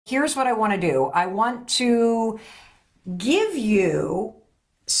Here's what I want to do. I want to give you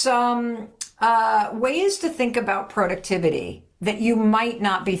some ways to think about productivity that you might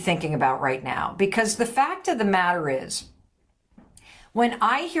not be thinking about right now. Because the fact of the matter is, when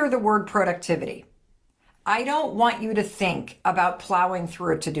I hear the word productivity, I don't want you to think about plowing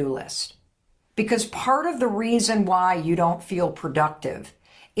through a to-do list. Because part of the reason why you don't feel productive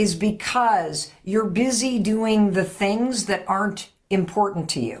is because you're busy doing the things that aren't important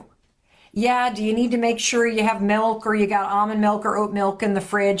to you. Yeah, do you need to make sure you have milk or you got almond milk or oat milk in the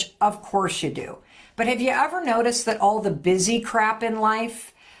fridge? Of course you do. But have you ever noticed that all the busy crap in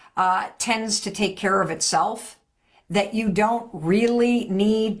life tends to take care of itself? That you don't really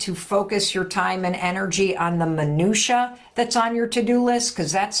need to focus your time and energy on the minutia that's on your to-do list,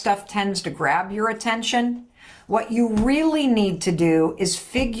 because that stuff tends to grab your attention. What you really need to do is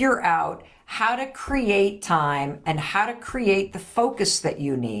figure out how to create time and how to create the focus that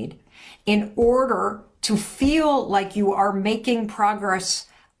you need in order to feel like you are making progress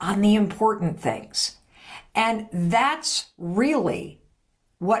on the important things. And that's really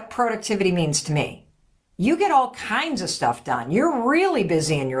what productivity means to me. You get all kinds of stuff done. You're really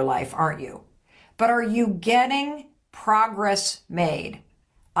busy in your life, aren't you? But are you getting progress made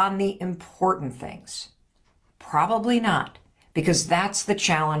on the important things? Probably not, because that's the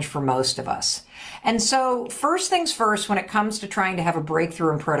challenge for most of us. And so first things first, when it comes to trying to have a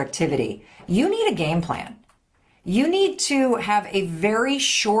breakthrough in productivity, you need a game plan. You need to have a very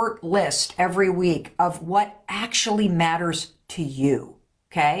short list every week of what actually matters to you.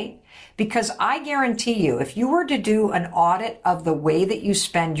 Okay? Because I guarantee you, if you were to do an audit of the way that you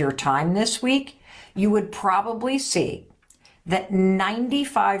spend your time this week, you would probably see that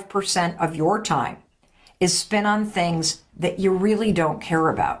 95% of your time is spent on things that you really don't care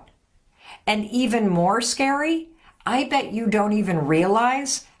about. And even more scary, I bet you don't even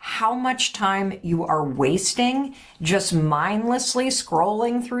realize how much time you are wasting just mindlessly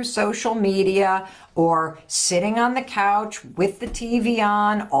scrolling through social media or sitting on the couch with the TV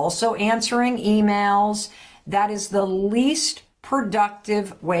on, also answering emails. That is the least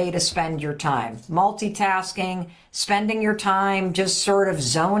productive way to spend your time. Multitasking, spending your time just sort of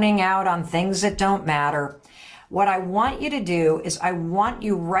zoning out on things that don't matter. What I want you to do is I want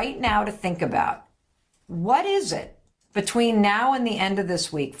you right now to think about, what is it between now and the end of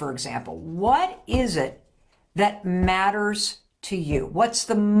this week, for example? What is it that matters to you? What's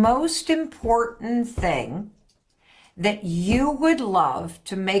the most important thing that you would love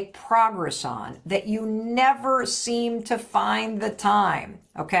to make progress on that you never seem to find the time?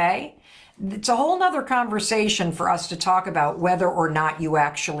 Okay? It's a whole nother conversation for us to talk about whether or not you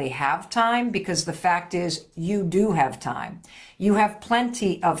actually have time, because the fact is you do have time. You have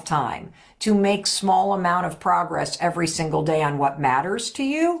plenty of time to make small amount of progress every single day on what matters to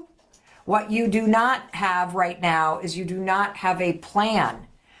you. What you do not have right now is you do not have a plan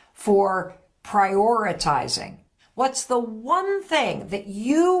for prioritizing. What's the one thing that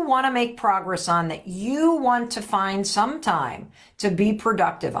you want to make progress on, that you want to find some time to be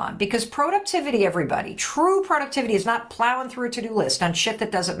productive on? Because productivity, everybody, true productivity is not plowing through a to-do list on shit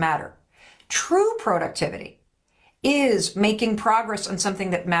that doesn't matter. True productivity is making progress on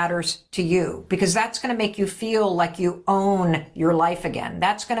something that matters to you, because that's going to make you feel like you own your life again.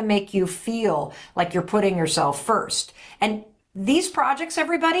 That's going to make you feel like you're putting yourself first. And these projects,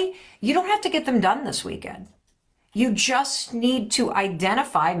 everybody, you don't have to get them done this weekend. You just need to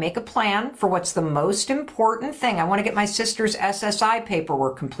identify, make a plan for what's the most important thing. I want to get my sister's SSI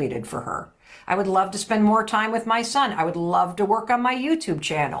paperwork completed for her. I would love to spend more time with my son. I would love to work on my YouTube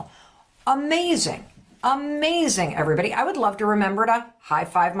channel. Amazing. Amazing, everybody. I would love to remember to high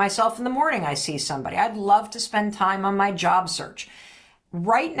five myself in the morning I see somebody. I'd love to spend time on my job search.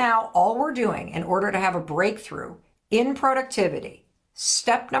 Right now, all we're doing in order to have a breakthrough in productivity,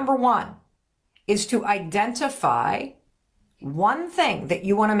 step number one, is to identify one thing that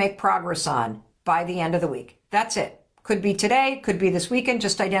you want to make progress on by the end of the week. That's it. Could be today, could be this weekend.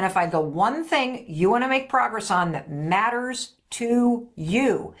 Just identify the one thing you want to make progress on that matters to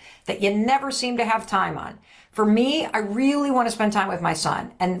you, that you never seem to have time on. For me, I really want to spend time with my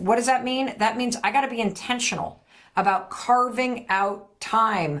son. And what does that mean? That means I got to be intentional about carving out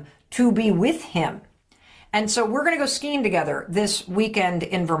time to be with him. And so we're going to go skiing together this weekend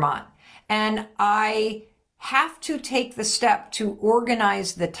in Vermont. And I have to take the step to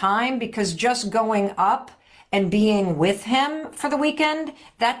organize the time, because just going up and being with him for the weekend,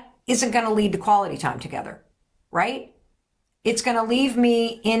 that isn't going to lead to quality time together, right? It's going to leave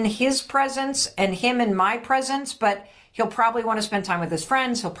me in his presence and him in my presence, but He'll probably want to spend time with his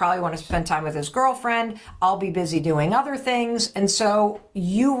friends. He'll probably want to spend time with his girlfriend. I'll be busy doing other things. And so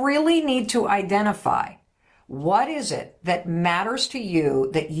you really need to identify what is it that matters to you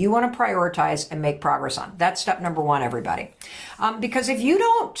that you want to prioritize and make progress on. That's step number one, everybody. Because if you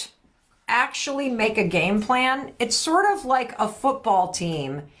don't actually make a game plan, it's sort of like a football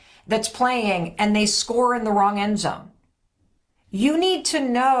team that's playing and they score in the wrong end zone. You need to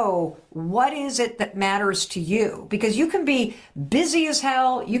know what is it that matters to you, because you can be busy as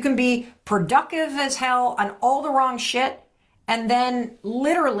hell, you can be productive as hell on all the wrong shit, and then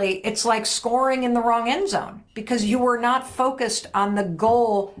literally it's like scoring in the wrong end zone because you were not focused on the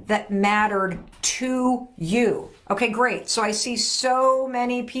goal that mattered to you. Okay, great. So I see so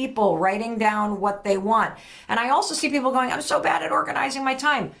many people writing down what they want. And I also see people going, I'm so bad at organizing my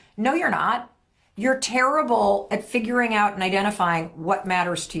time. No, you're not. You're terrible at figuring out and identifying what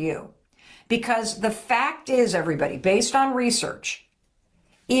matters to you. Because the fact is, everybody, based on research,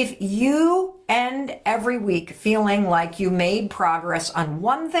 if you end every week feeling like you made progress on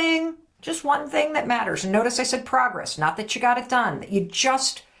one thing, just one thing that matters, and notice I said progress, not that you got it done, that you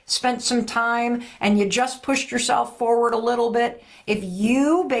just spent some time and you just pushed yourself forward a little bit. If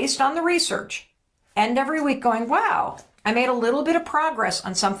you, based on the research, end every week going, wow, I made a little bit of progress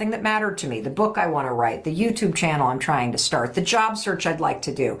on something that mattered to me. The book I want to write, the YouTube channel I'm trying to start, the job search I'd like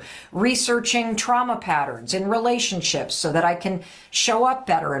to do, researching trauma patterns in relationships so that I can show up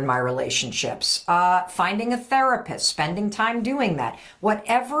better in my relationships, finding a therapist, spending time doing that.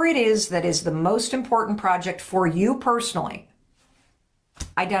 Whatever it is that is the most important project for you personally,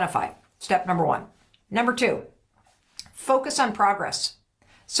 identify it. Step number one. Number two, focus on progress.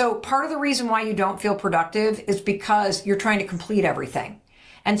 So part of the reason why you don't feel productive is because you're trying to complete everything.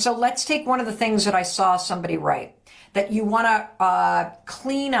 And so let's take one of the things that I saw somebody write, that you want to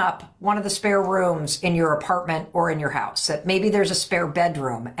clean up one of the spare rooms in your apartment or in your house, that maybe there's a spare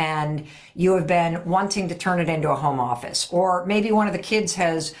bedroom and you have been wanting to turn it into a home office, or maybe one of the kids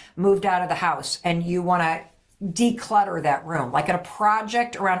has moved out of the house and you want to declutter that room, like a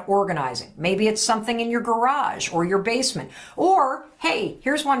project around organizing. Maybe it's something in your garage or your basement. Or, hey,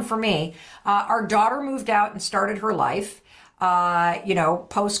 here's one for me. Our daughter moved out and started her life,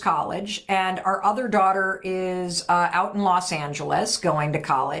 post-college, and our other daughter is out in Los Angeles going to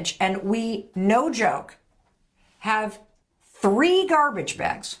college. And we, no joke, have 3 garbage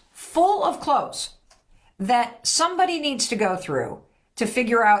bags full of clothes that somebody needs to go through to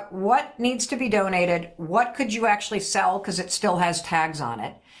figure out what needs to be donated, what could you actually sell because it still has tags on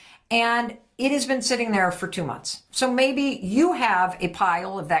it. And it has been sitting there for 2 months. So maybe you have a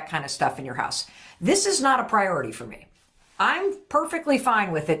pile of that kind of stuff in your house. This is not a priority for me. I'm perfectly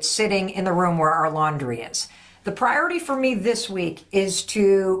fine with it sitting in the room where our laundry is. The priority for me this week is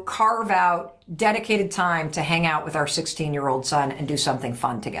to carve out dedicated time to hang out with our 16-year-old son and do something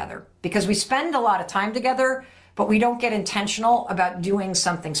fun together. Because we spend a lot of time together, but we don't get intentional about doing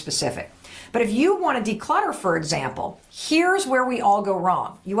something specific. But if you want to declutter, for example, here's where we all go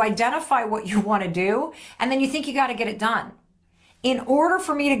wrong. You identify what you want to do, and then you think you got to get it done. In order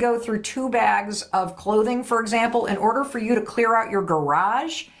for me to go through 2 bags of clothing, for example, in order for you to clear out your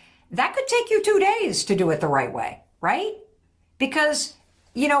garage, that could take you 2 days to do it the right way, right? Because,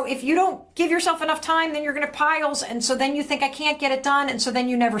 if you don't give yourself enough time, then you're going to piles, and so then you think I can't get it done, and so then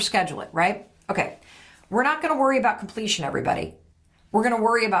you never schedule it, right? Okay. We're not going to worry about completion, everybody. We're going to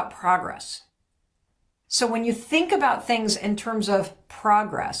worry about progress. So when you think about things in terms of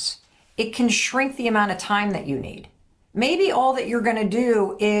progress, it can shrink the amount of time that you need. Maybe all that you're going to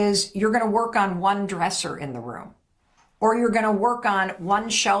do is you're going to work on one dresser in the room, or you're going to work on one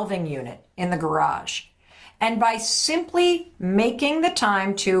shelving unit in the garage. And by simply making the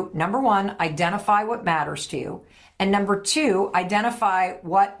time to, number one, identify what matters to you, and number 2, identify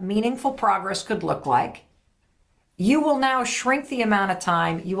what meaningful progress could look like, you will now shrink the amount of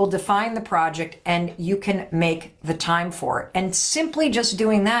time, you will define the project, and you can make the time for it. And simply just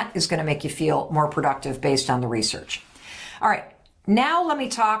doing that is going to make you feel more productive based on the research. All right, now let me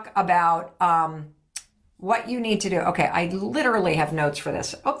talk about what you need to do. Okay, I literally have notes for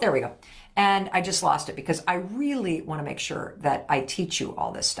this. Oh, there we go. And I just lost it because I really want to make sure that I teach you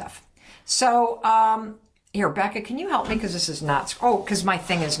all this stuff. So, here, Becca, can you help me? Because this is not, because my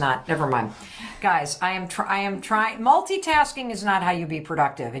thing is not, never mind. Guys, I am trying, multitasking is not how you be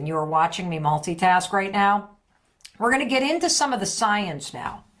productive. And you are watching me multitask right now. We're going to get into some of the science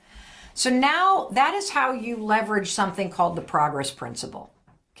now. So now that is how you leverage something called the progress principle.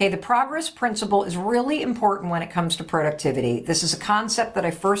 Okay, the progress principle is really important when it comes to productivity. This is a concept that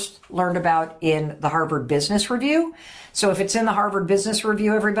I first learned about in the Harvard Business Review. So if it's in the Harvard Business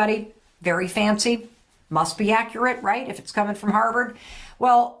Review, everybody, very fancy. Must be accurate, right? If it's coming from Harvard.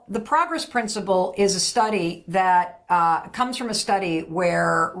 Well, the progress principle is a study that comes from a study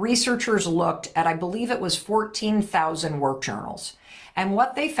where researchers looked at, I believe it was 14,000 work journals. And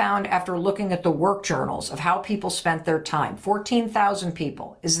what they found after looking at the work journals of how people spent their time, 14,000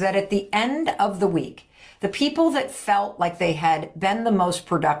 people, is that at the end of the week, the people that felt like they had been the most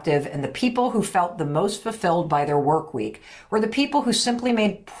productive and the people who felt the most fulfilled by their work week were the people who simply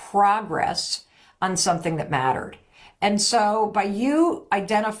made progress on something that mattered. And so by you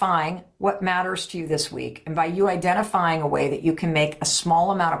identifying what matters to you this week, and by you identifying a way that you can make a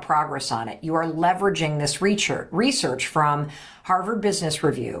small amount of progress on it, you are leveraging this research from Harvard Business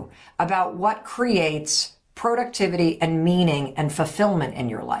Review about what creates productivity and meaning and fulfillment in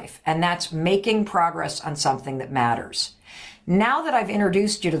your life. And that's making progress on something that matters. Now that I've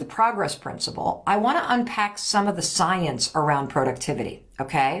introduced you to the progress principle, I want to unpack some of the science around productivity,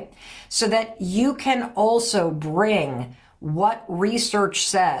 okay? So that you can also bring what research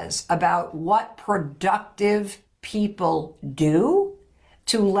says about what productive people do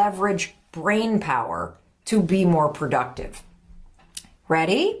to leverage brain power to be more productive.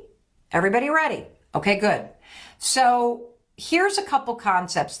 Ready? Everybody ready? Okay, good. So here's a couple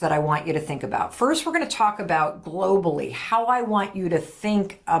concepts that I want you to think about. First, we're going to talk about globally how I want you to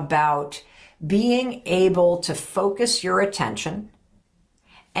think about being able to focus your attention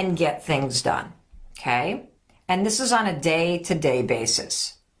and get things done. Okay? And this is on a day-to-day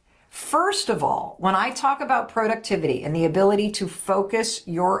basis. First of all, when I talk about productivity and the ability to focus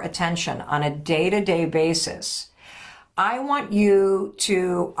your attention on a day-to-day basis, I want you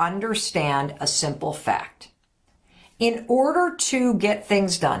to understand a simple fact. In order to get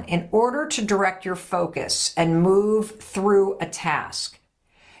things done, in order to direct your focus and move through a task,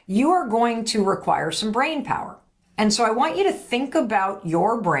 you are going to require some brain power. And so I want you to think about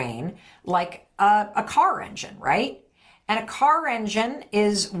your brain like a car engine, right? And a car engine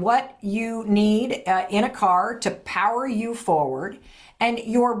is what you need in a car to power you forward. And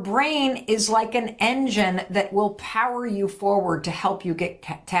your brain is like an engine that will power you forward to help you get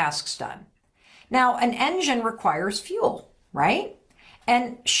tasks done. Now, an engine requires fuel, right?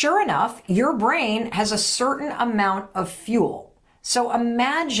 And sure enough, your brain has a certain amount of fuel. So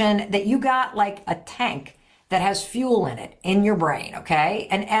imagine that you got like a tank that has fuel in it in your brain, okay?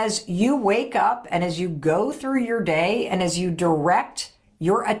 And as you wake up and as you go through your day and as you direct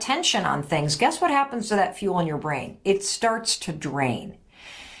your attention on things, guess what happens to that fuel in your brain? It starts to drain.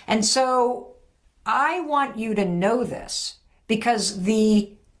 And so I want you to know this because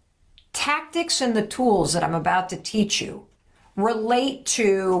the tactics and the tools that I'm about to teach you relate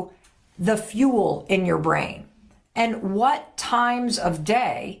to the fuel in your brain and what times of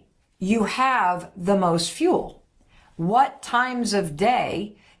day you have the most fuel. What times of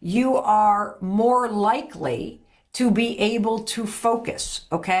day you are more likely to be able to focus,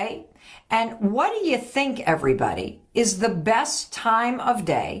 okay? And what do you think, everybody, is the best time of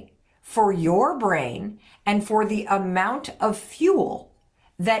day for your brain and for the amount of fuel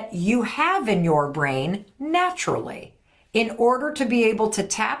that you have in your brain naturally in order to be able to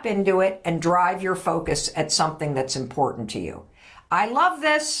tap into it and drive your focus at something that's important to you? I love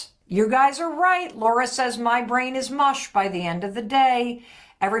this. You guys are right. Laura says my brain is mush by the end of the day.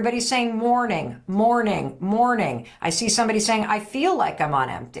 Everybody's saying morning, morning, morning. I see somebody saying, I feel like I'm on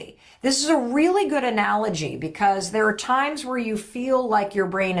empty. This is a really good analogy because there are times where you feel like your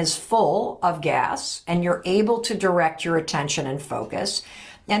brain is full of gas and you're able to direct your attention and focus.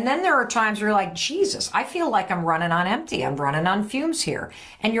 And then there are times where you're like, Jesus, I feel like I'm running on empty. I'm running on fumes here.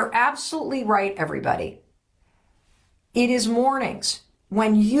 And you're absolutely right, everybody. It is mornings.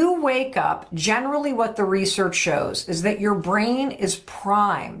 When you wake up, generally what the research shows is that your brain is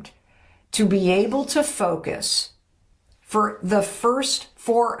primed to be able to focus for the first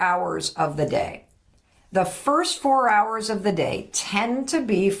 4 hours of the day. The first 4 hours of the day tend to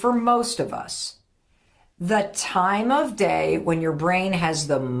be, for most of us, the time of day when your brain has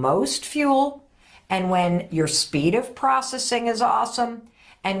the most fuel and when your speed of processing is awesome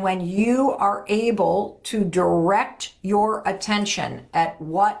and when you are able to direct your attention at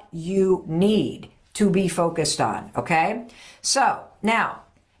what you need to be focused on, okay? So now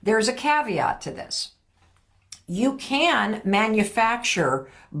there's a caveat to this. You can manufacture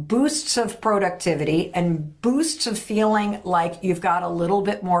boosts of productivity and boosts of feeling like you've got a little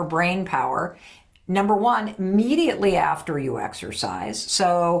bit more brain power. Number one, immediately after you exercise.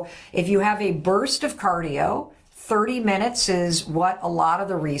 So if you have a burst of cardio, 30 minutes is what a lot of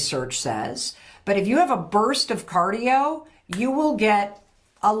the research says. But if you have a burst of cardio, you will get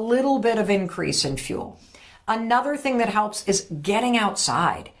a little bit of increase in fuel. Another thing that helps is getting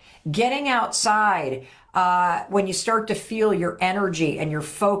outside. Getting outside when you start to feel your energy and your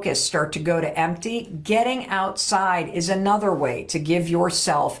focus start to go to empty, getting outside is another way to give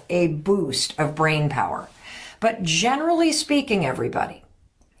yourself a boost of brain power. But generally speaking, everybody,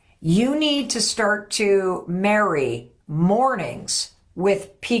 you need to start to marry mornings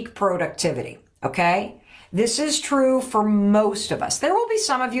with peak productivity, okay? This is true for most of us. There will be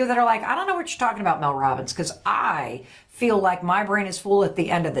some of you that are like, I don't know what you're talking about, Mel Robbins, because I feel like my brain is full at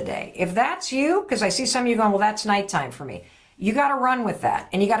the end of the day. If that's you, because I see some of you going, well, that's nighttime for me. You got to run with that.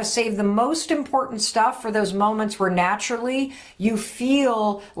 And you got to save the most important stuff for those moments where naturally you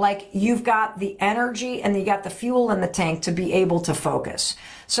feel like you've got the energy and you got the fuel in the tank to be able to focus.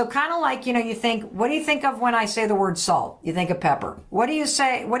 So kind of like, you think, what do you think of when I say the word salt? You think of pepper. What do you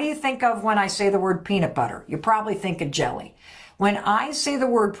think of when I say the word peanut butter? You probably think of jelly. When I say the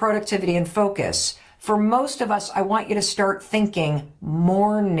word productivity and focus, for most of us, I want you to start thinking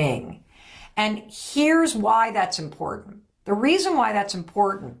morning. And here's why that's important. The reason why that's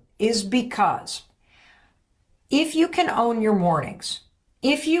important is because if you can own your mornings,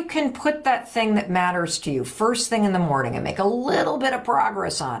 if you can put that thing that matters to you first thing in the morning and make a little bit of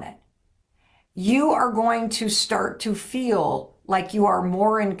progress on it, you are going to start to feel like you are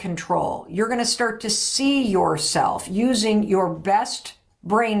more in control. You're going to start to see yourself using your best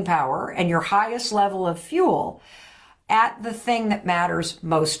brain power and your highest level of fuel at the thing that matters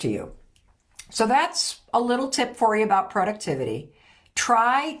most to you. So that's a little tip for you about productivity.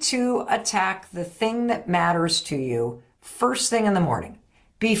 Try to attack the thing that matters to you first thing in the morning.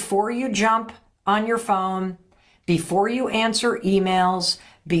 Before you jump on your phone, before you answer emails,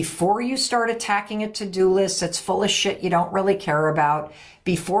 before you start attacking a to-do list that's full of shit you don't really care about,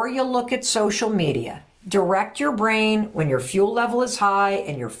 before you look at social media, direct your brain when your fuel level is high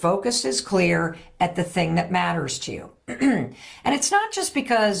and your focus is clear at the thing that matters to you. And it's not just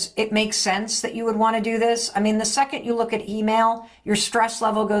because it makes sense that you would want to do this. I mean, the second you look at email, your stress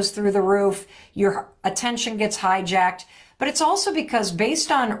level goes through the roof, your attention gets hijacked. But it's also because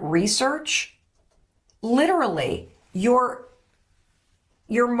based on research, literally your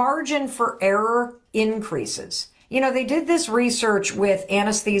margin for error increases. They did this research with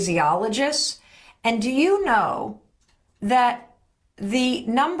anesthesiologists. And do you know that the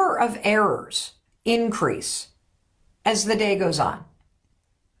number of errors increase as the day goes on?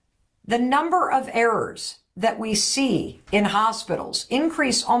 The number of errors that we see in hospitals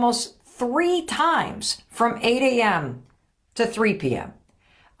increase almost 3 times from 8 a.m. to 3 p.m.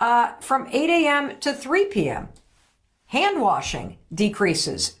 From 8 a.m. to 3 p.m. Hand washing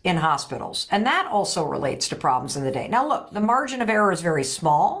decreases in hospitals, and that also relates to problems in the day. Now, look, the margin of error is very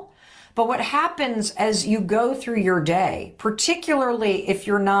small. But what happens as you go through your day, particularly if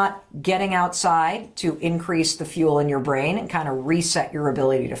you're not getting outside to increase the fuel in your brain and kind of reset your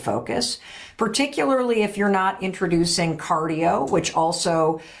ability to focus, particularly if you're not introducing cardio, which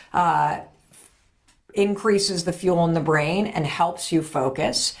also increases the fuel in the brain and helps you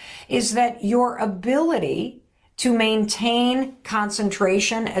focus, is that your ability to maintain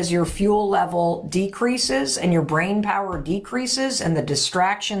concentration as your fuel level decreases and your brain power decreases and the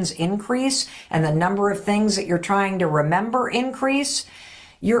distractions increase and the number of things that you're trying to remember increase,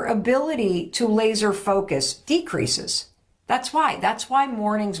 your ability to laser focus decreases. That's why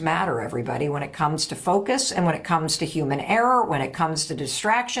mornings matter, everybody, when it comes to focus and when it comes to human error, when it comes to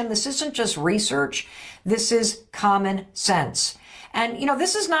distraction. This isn't just research. This is common sense. And,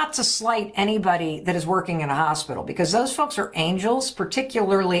 this is not to slight anybody that is working in a hospital, because those folks are angels,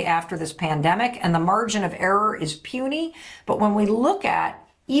 particularly after this pandemic, and the margin of error is puny. But when we look at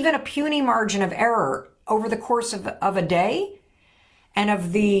even a puny margin of error over the course of a day, and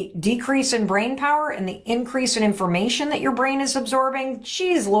of the decrease in brain power and the increase in information that your brain is absorbing,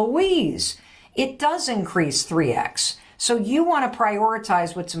 geez Louise, it does increase 3x. So you want to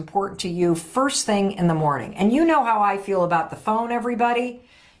prioritize what's important to you first thing in the morning. And you know how I feel about the phone, everybody.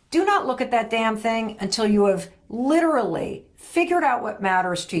 Do not look at that damn thing until you have literally figured out what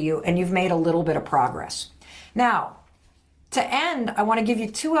matters to you and you've made a little bit of progress. Now, to end, I want to give you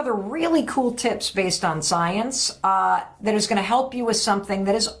 2 other really cool tips based on science that is going to help you with something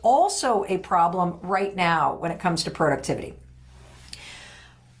that is also a problem right now when it comes to productivity.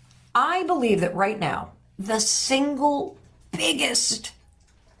 I believe that right now, the single biggest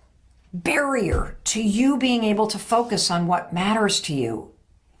barrier to you being able to focus on what matters to you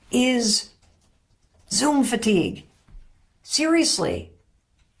is Zoom fatigue. Seriously,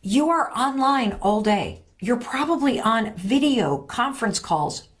 you are online all day. You're probably on video conference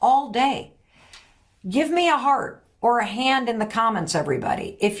calls all day. Give me a heart or a hand in the comments,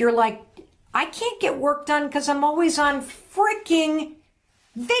 everybody. If you're like, I can't get work done because I'm always on freaking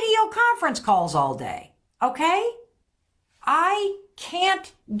video conference calls all day. Okay? I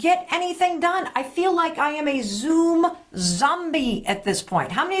can't get anything done. I feel like I am a Zoom zombie at this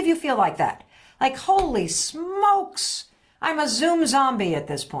point. How many of you feel like that? Like, holy smokes, I'm a Zoom zombie at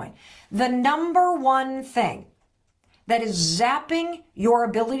this point. The number one thing that is zapping your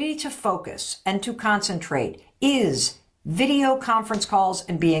ability to focus and to concentrate is video conference calls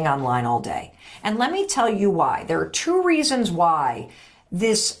and being online all day. And let me tell you why. There are two reasons why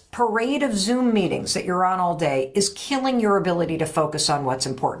this parade of Zoom meetings that you're on all day is killing your ability to focus on what's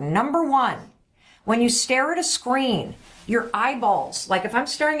important. Number one, when you stare at a screen, your eyeballs, like if I'm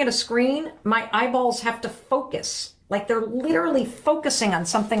staring at a screen, my eyeballs have to focus. Like they're literally focusing on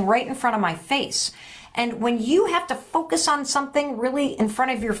something right in front of my face. And when you have to focus on something really in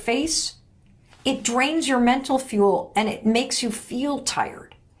front of your face, it drains your mental fuel and it makes you feel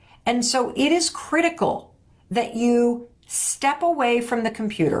tired. And so it is critical that you step away from the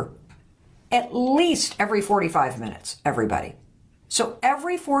computer at least every 45 minutes, everybody. So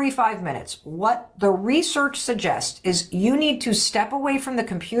every 45 minutes, what the research suggests is you need to step away from the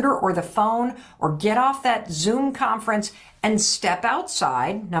computer or the phone or get off that Zoom conference and step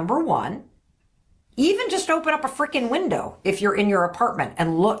outside, number one. Even just open up a freaking window if you're in your apartment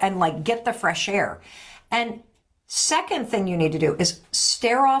and look and like get the fresh air. And second thing you need to do is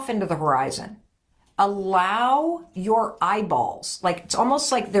stare off into the horizon. Allow your eyeballs, like it's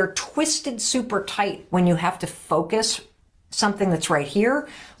almost like they're twisted super tight when you have to focus something that's right here.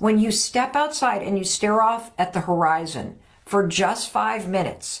 When you step outside and you stare off at the horizon for just 5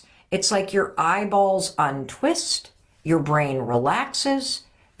 minutes, it's like your eyeballs untwist, your brain relaxes,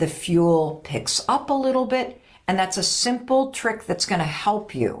 the fuel picks up a little bit, and that's a simple trick that's going to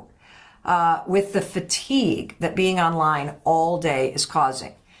help you with the fatigue that being online all day is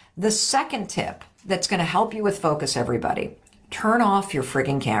causing. The second tip that's going to help you with focus, everybody, turn off your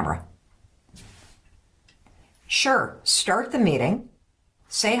frigging camera. Sure, start the meeting,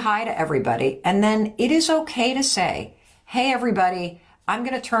 say hi to everybody, and then it is okay to say, hey, everybody, I'm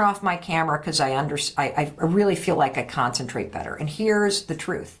going to turn off my camera because I really feel like I concentrate better. And here's the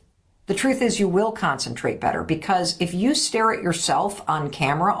truth. The truth is you will concentrate better because if you stare at yourself on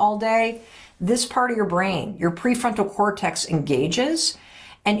camera all day, this part of your brain, your prefrontal cortex engages,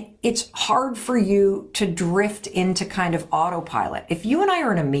 and it's hard for you to drift into kind of autopilot. If you and I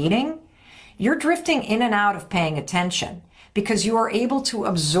are in a meeting, you're drifting in and out of paying attention because you are able to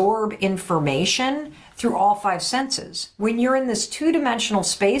absorb information through all 5 senses. When you're in this 2-dimensional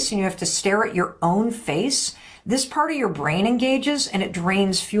space and you have to stare at your own face, this part of your brain engages and it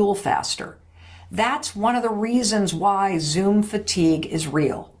drains fuel faster. That's one of the reasons why Zoom fatigue is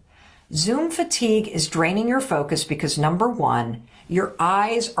real. Zoom fatigue is draining your focus because number one, your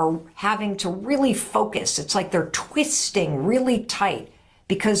eyes are having to really focus. It's like they're twisting really tight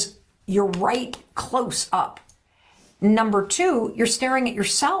because you're right close up. Number two, you're staring at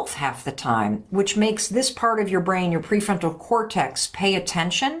yourself half the time, which makes this part of your brain, your prefrontal cortex, pay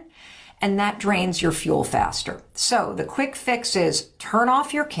attention, and that drains your fuel faster. So the quick fix is turn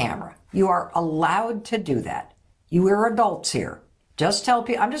off your camera. You are allowed to do that. You are adults here. Just tell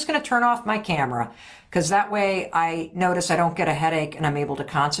people, I'm just going to turn off my camera because that way I notice I don't get a headache and I'm able to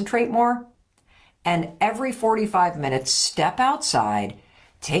concentrate more. And every 45 minutes, step outside,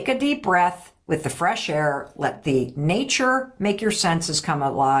 take a deep breath with the fresh air, let the nature make your senses come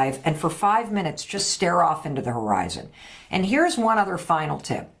alive, and for 5 minutes, just stare off into the horizon. And here's one other final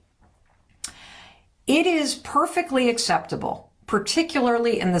tip. It is perfectly acceptable,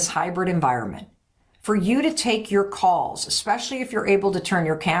 particularly in this hybrid environment, for you to take your calls, especially if you're able to turn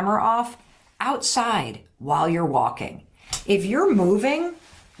your camera off, outside while you're walking. If you're moving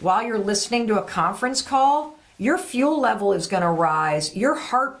while you're listening to a conference call, your fuel level is going to rise, your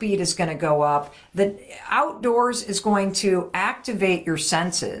heartbeat is going to go up, the outdoors is going to activate your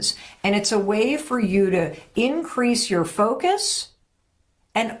senses, and it's a way for you to increase your focus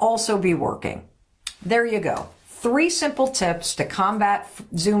and also be working. There you go. 3 simple tips to combat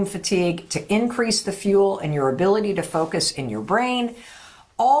Zoom fatigue, to increase the fuel and your ability to focus in your brain.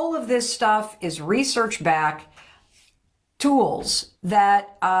 All of this stuff is research-backed tools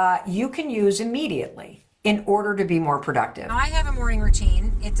that you can use immediately in order to be more productive. I have a morning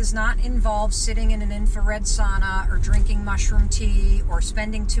routine. It does not involve sitting in an infrared sauna or drinking mushroom tea or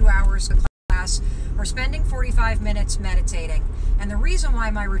spending 2 hours in class or spending 45 minutes meditating. And the reason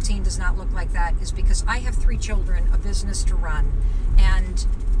why my routine does not look like that is because I have 3 children, a business to run, and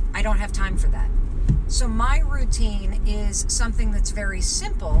I don't have time for that. So my routine is something that's very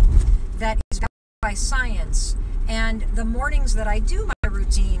simple, that is backed by science. And the mornings that I do my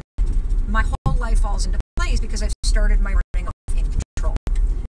routine, my whole life falls into place because I've started my running off in control.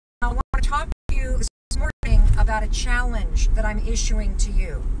 Now, I want to talk to you, this is more got a challenge that I'm issuing to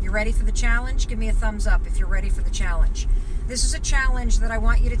you. You ready for the challenge? Give me a thumbs up if you're ready for the challenge. This is a challenge that I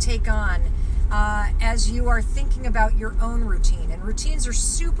want you to take on as you are thinking about your own routine. And routines are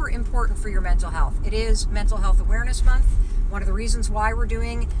super important for your mental health. It is Mental Health Awareness Month. One of the reasons why we're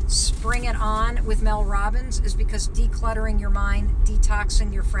doing Spring It On with Mel Robbins is because decluttering your mind,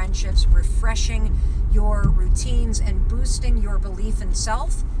 detoxing your friendships, refreshing your routines, and boosting your belief in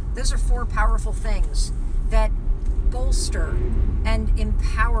self, those are 4 powerful things that bolster and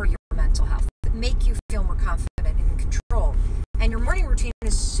empower your mental health, that make you feel more confident and in control. And your morning routine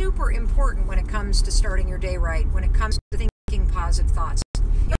is super important when it comes to starting your day right, when it comes to thinking positive thoughts.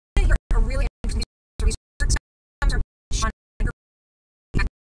 You're going to hear a really interesting research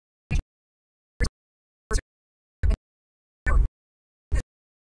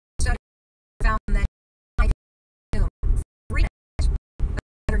found that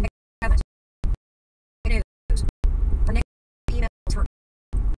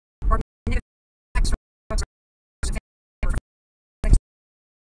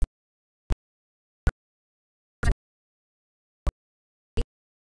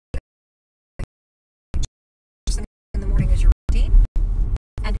in the morning is your routine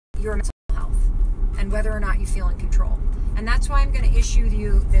and your mental health and whether or not you feel in control. And that's why I'm going to issue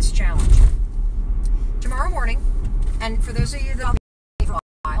you this challenge. Tomorrow morning, and for those of you that I'll be for a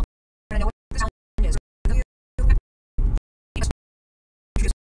while, I know what the challenge is.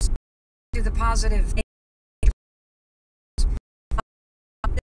 Do the positive.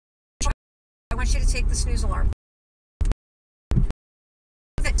 I want you to take the snooze alarm.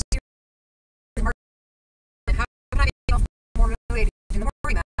 How can I feel more motivated in the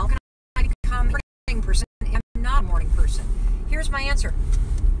morning? How can I become a morning person? I'm not a morning person. Here's my answer.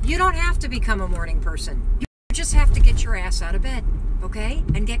 You don't have to become a morning person. You just have to get your ass out of bed, okay?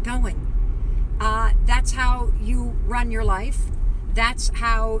 And get going. That's how you run your life. That's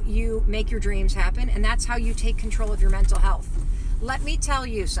how you make your dreams happen. And that's how you take control of your mental health. Let me tell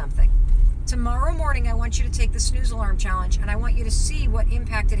you something. Tomorrow morning, I want you to take the snooze alarm challenge, and I want you to see what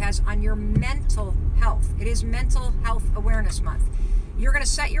impact it has on your mental health. It is Mental Health Awareness Month. You're going to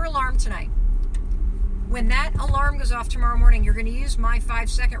set your alarm tonight. When that alarm goes off tomorrow morning, you're going to use my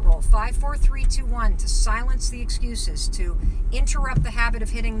 5-second rule, 5, 4, 3, 2, 1, to silence the excuses, to interrupt the habit of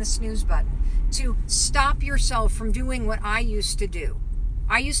hitting the snooze button, to stop yourself from doing what I used to do.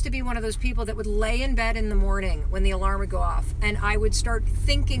 I used to be one of those people that would lay in bed in the morning when the alarm would go off, and I would start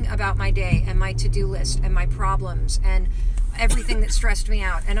thinking about my day and my to-do list and my problems and everything that stressed me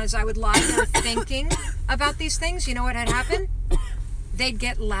out. And as I would lie there thinking about these things, you know what had happened? They'd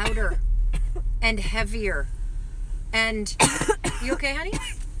get louder and heavier. And you okay, honey?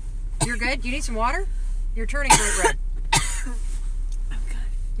 You're good? You need some water? You're turning bright red. I'm good.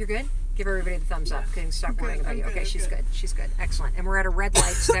 You're good? Give everybody the thumbs up. Okay, stop worrying about you. Okay, she's good. She's good. Excellent. And we're at a red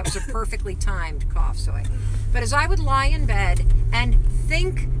light, so that was a perfectly timed cough. But as I would lie in bed and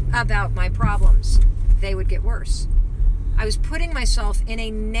think about my problems, they would get worse. I was putting myself in a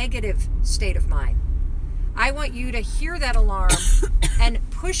negative state of mind. I want you to hear that alarm and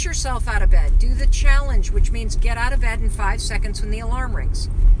push yourself out of bed. Do the challenge, which means get out of bed in 5 seconds when the alarm rings,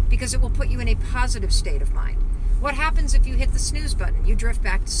 because it will put you in a positive state of mind. What happens if you hit the snooze button? You drift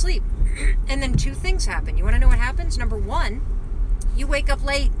back to sleep. And then 2 things happen. You want to know what happens? Number 1, you wake up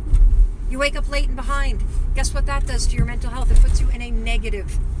late. You wake up late and behind. Guess what that does to your mental health? It puts you in a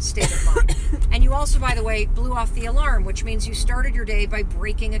negative state of mind. And you also, by the way, blew off the alarm, which means you started your day by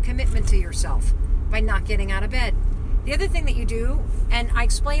breaking a commitment to yourself, by not getting out of bed. The other thing that you do, and I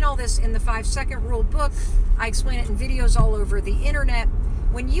explain all this in the 5-second rule book, I explain it in videos all over the internet.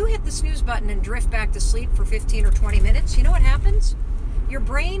 When you hit the snooze button and drift back to sleep for 15 or 20 minutes, you know what happens? Your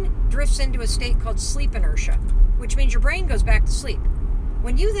brain drifts into a state called sleep inertia, which means your brain goes back to sleep.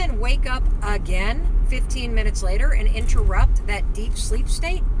 When you then wake up again 15 minutes later and interrupt that deep sleep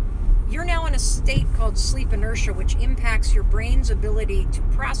state, you're now in a state called sleep inertia, which impacts your brain's ability to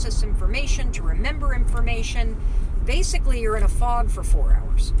process information, to remember information. Basically, you're in a fog for 4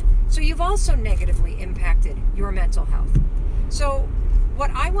 hours. So you've also negatively impacted your mental health. So what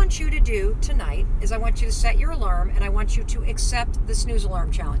I want you to do tonight is I want you to set your alarm, and I want you to accept the snooze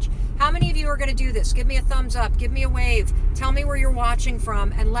alarm challenge. How many of you are going to do this? Give me a thumbs up, give me a wave, tell me where you're watching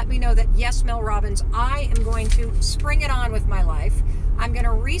from, and let me know that, yes, Mel Robbins, I am going to spring it on with my life. I'm going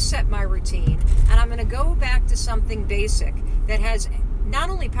to reset my routine, and I'm going to go back to something basic that has not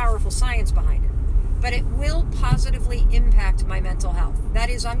only powerful science behind it, but it will positively impact my mental health.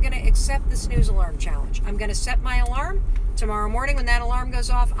 That is, I'm going to accept the snooze alarm challenge. I'm going to set my alarm. Tomorrow morning when that alarm goes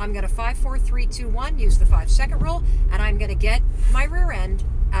off, I'm going to 5, 4, 3, 2, 1, use the 5-second rule, and I'm going to get my rear end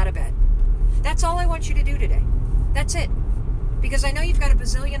out of bed. That's all I want you to do today. That's it. Because I know you've got a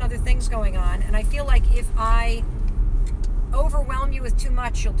bazillion other things going on, and I feel like if I overwhelm you with too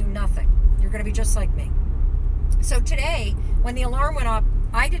much, you'll do nothing. You're going to be just like me. So today, when the alarm went up,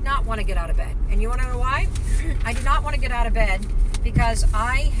 I did not want to get out of bed. And you want to know why? I did not want to get out of bed because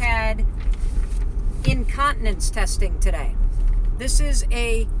I had incontinence testing today. This is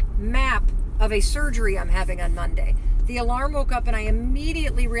a map of a surgery I'm having on Monday. The alarm woke up and I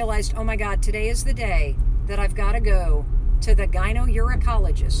immediately realized, oh my God, today is the day that I've got to go to the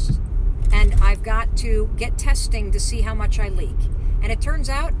gyno-urocologist and I've got to get testing to see how much I leak. And it turns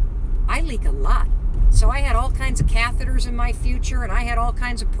out I leak a lot. So I had all kinds of catheters in my future and I had all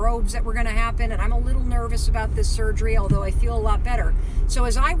kinds of probes that were going to happen, and I'm a little nervous about this surgery, although I feel a lot better. So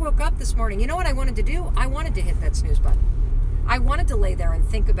as I woke up this morning, you know what I wanted to do? I wanted to hit that snooze button. I wanted to lay there and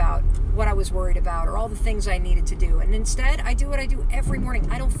think about what I was worried about or all the things I needed to do. And instead, I do what I do every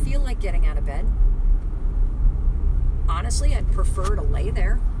morning. I don't feel like getting out of bed. Honestly, I'd prefer to lay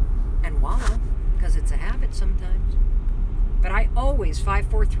there and wallow because it's a habit sometimes. But I always,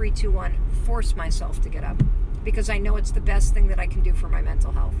 5, 4, 3, 2, 1, force myself to get up because I know it's the best thing that I can do for my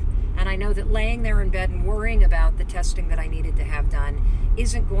mental health. And I know that laying there in bed and worrying about the testing that I needed to have done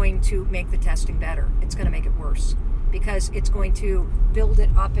isn't going to make the testing better. It's going to make it worse because it's going to build it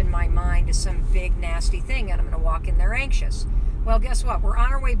up in my mind as some big nasty thing, and I'm going to walk in there anxious. Well, guess what? We're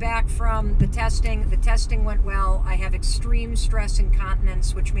on our way back from the testing. The testing went well. I have extreme stress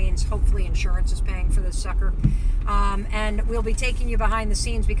incontinence, which means hopefully insurance is paying for this sucker. And we'll be taking you behind the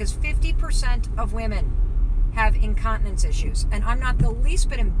scenes because 50% of women have incontinence issues. And I'm not the least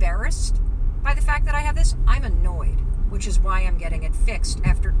bit embarrassed by the fact that I have this. I'm annoyed, which is why I'm getting it fixed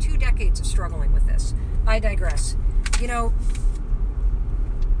after 2 decades of struggling with this. I digress. You know,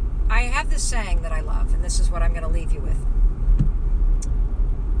 I have this saying that I love, and this is what I'm going to leave you with.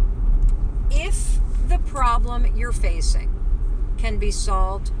 If the problem you're facing can be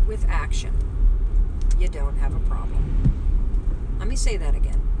solved with action, you don't have a problem. Let me say that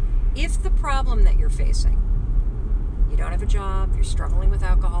again. If the problem that you're facing, you don't have a job, you're struggling with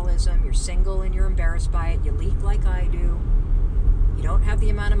alcoholism, you're single and you're embarrassed by it, you leak like I do, you don't have the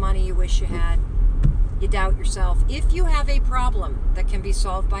amount of money you wish you had, you doubt yourself. If you have a problem that can be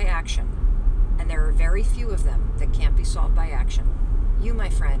solved by action, and there are very few of them that can't be solved by action, you, my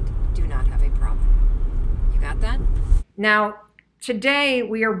friend, do not have a problem. You got that? Now, today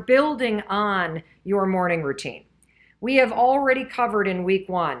we are building on your morning routine. We have already covered in week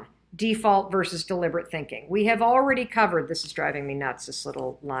 1, default versus deliberate thinking. We have already covered, this is driving me nuts, this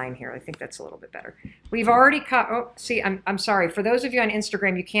little line here. I think that's a little bit better. We've already see, I'm sorry. For those of you on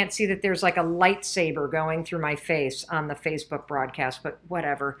Instagram, you can't see that there's like a lightsaber going through my face on the Facebook broadcast, but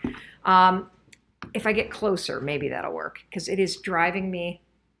whatever. If I get closer, maybe that'll work because it is driving me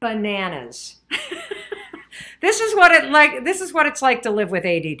bananas. This is what it's like to live with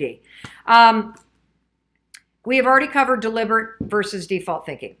ADD. We have already covered deliberate versus default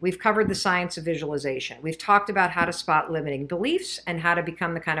thinking. We've covered the science of visualization. We've talked about how to spot limiting beliefs and how to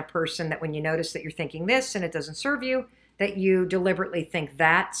become the kind of person that when you notice that you're thinking this and it doesn't serve you, that you deliberately think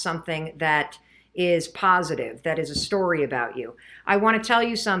that something that is positive, that is a story about you. I want to tell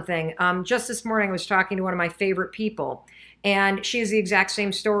you something. Just this morning, I was talking to one of my favorite people, and she has the exact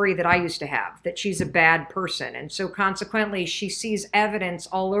same story that I used to have, that she's a bad person. And so consequently, she sees evidence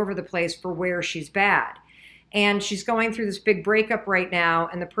all over the place for where she's bad. And she's going through this big breakup right now,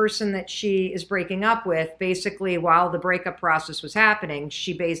 and the person that she is breaking up with, basically, while the breakup process was happening,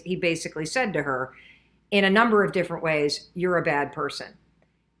 he basically said to her, in a number of different ways, you're a bad person.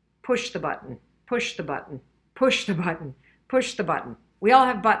 Push the button, push the button, push the button, push the button. We all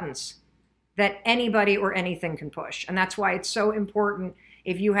have buttons that anybody or anything can push. And that's why it's so important,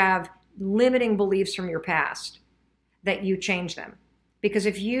 if you have limiting beliefs from your past, that you change them. Because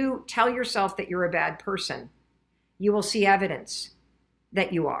if you tell yourself that you're a bad person, you will see evidence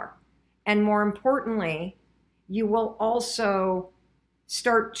that you are. And more importantly, you will also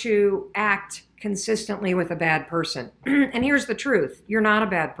start to act consistently with a bad person. And here's the truth. You're not a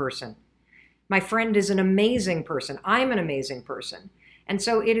bad person. My friend is an amazing person. I'm an amazing person. And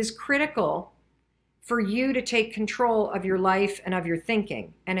so it is critical for you to take control of your life and of your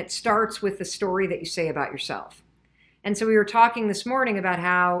thinking. And it starts with the story that you say about yourself. And so we were talking this morning about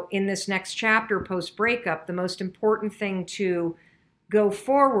how in this next chapter post-breakup, the most important thing to go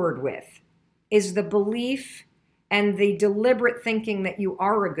forward with is the belief and the deliberate thinking that you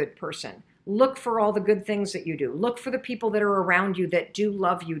are a good person. Look for all the good things that you do. Look for the people that are around you that do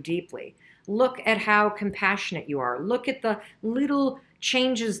love you deeply. Look at how compassionate you are. Look at the little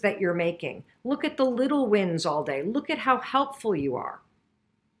changes that you're making. Look at the little wins all day. Look at how helpful you are.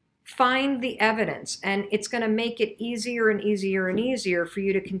 Find the evidence, and it's going to make it easier and easier and easier for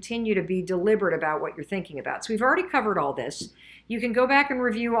you to continue to be deliberate about what you're thinking about. So we've already covered all this. You can go back and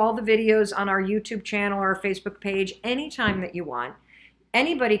review all the videos on our YouTube channel or our Facebook page anytime that you want.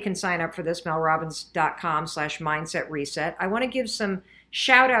 Anybody can sign up for this, melrobbins.com/mindset reset. I want to give some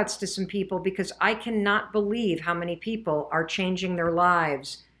shout outs to some people because I cannot believe how many people are changing their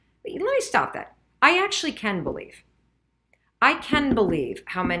lives. Let me stop that. I actually can believe. I can believe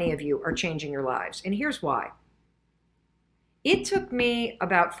how many of you are changing your lives. And here's why. It took me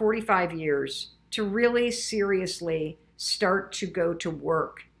about 45 years to really seriously start to go to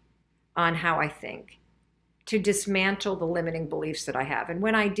work on how I think, to dismantle the limiting beliefs that I have. And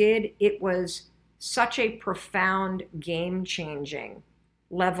when I did, it was such a profound, game-changing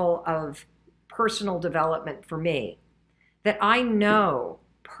level of personal development for me that I know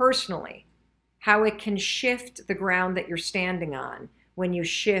personally how it can shift the ground that you're standing on when you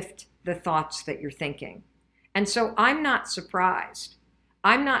shift the thoughts that you're thinking. And so I'm not surprised.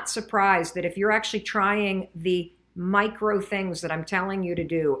 I'm not surprised that if you're actually trying the micro things that I'm telling you to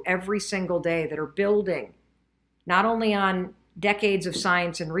do every single day that are building not only on decades of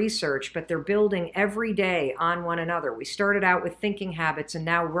science and research, but they're building every day on one another. We started out with thinking habits, and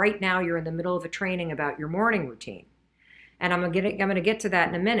now right now you're in the middle of a training about your morning routine. And I'm going to get to that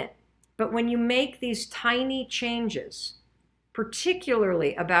in a minute. But when you make these tiny changes,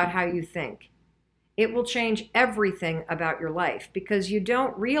 particularly about how you think, it will change everything about your life because you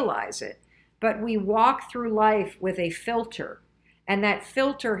don't realize it. But we walk through life with a filter, and that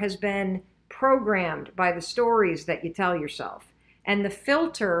filter has been programmed by the stories that you tell yourself. And the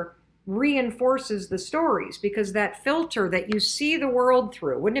filter reinforces the stories because that filter that you see the world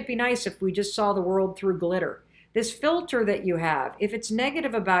through, wouldn't it be nice if we just saw the world through glitter? This filter that you have, if it's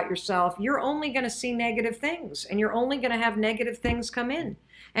negative about yourself, you're only going to see negative things, and you're only going to have negative things come in.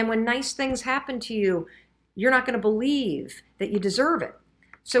 And when nice things happen to you, you're not going to believe that you deserve it.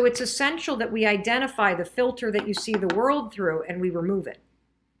 So it's essential that we identify the filter that you see the world through and we remove it.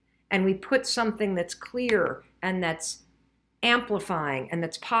 And we put something that's clear and that's amplifying and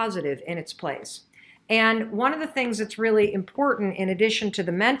that's positive in its place. And one of the things that's really important in addition to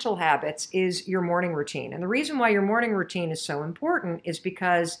the mental habits is your morning routine. And the reason why your morning routine is so important is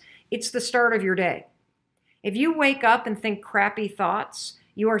because it's the start of your day. If you wake up and think crappy thoughts,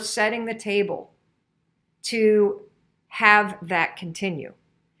 you are setting the table to have that continue.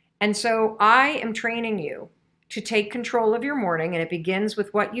 And so I am training you to take control of your morning, and it begins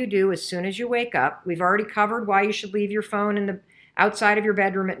with what you do as soon as you wake up. We've already covered why you should leave your phone in the outside of your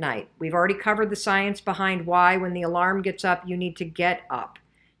bedroom at night. We've already covered the science behind why when the alarm gets up, you need to get up.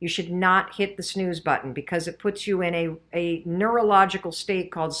 You should not hit the snooze button because it puts you in a neurological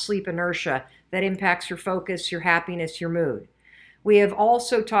state called sleep inertia that impacts your focus, your happiness, your mood. We have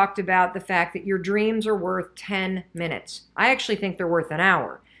also talked about the fact that your dreams are worth 10 minutes. I actually think they're worth an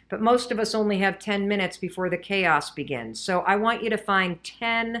hour, but most of us only have 10 minutes before the chaos begins. So I want you to find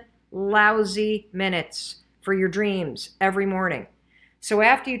 10 lousy minutes for your dreams every morning. So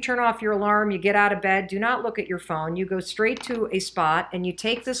after you turn off your alarm, you get out of bed, do not look at your phone. You go straight to a spot and you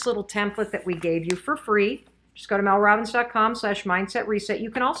take this little template that we gave you for free. Just go to melrobbins.com/mindset reset. You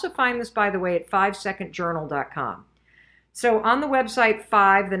can also find this, by the way, at 5secondjournal.com. So on the website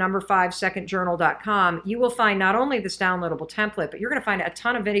 5secondjournal.com, you will find not only this downloadable template, but you're going to find a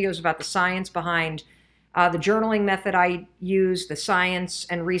ton of videos about the science behind the journaling method I use, the science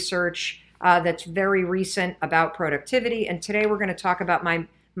and research that's very recent about productivity. And today we're going to talk about my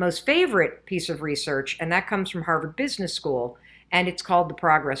most favorite piece of research, and that comes from Harvard Business School, and it's called the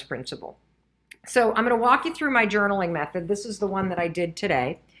Progress Principle. So I'm going to walk you through my journaling method. This is the one that I did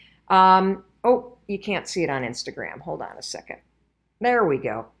today. Oh, you can't see it on Instagram. Hold on a second. There we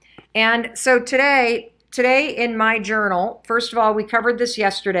go. And so today in my journal, first of all, we covered this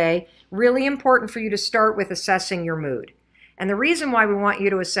yesterday, really important for you to start with assessing your mood. And the reason why we want you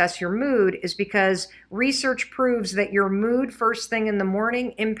to assess your mood is because research proves that your mood first thing in the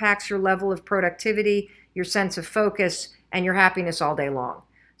morning impacts your level of productivity, your sense of focus, and your happiness all day long.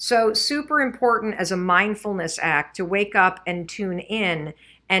 So super important as a mindfulness act to wake up and tune in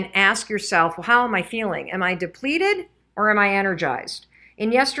and ask yourself, well, how am I feeling? Am I depleted or am I energized?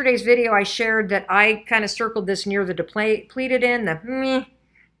 In yesterday's video, I shared that I kind of circled this near the depleted end, the meh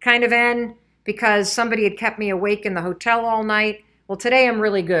kind of end, because somebody had kept me awake in the hotel all night. Well, today I'm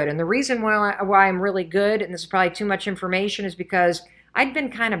really good. And the reason why I'm really good, and this is probably too much information, is because I'd been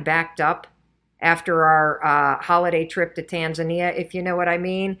kind of backed up after our holiday trip to Tanzania, if you know what I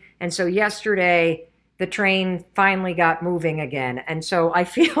mean. And so yesterday, the train finally got moving again. And so I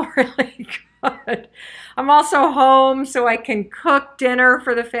feel really But I'm also home so I can cook dinner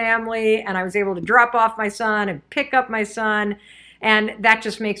for the family, and I was able to drop off my son and pick up my son, and that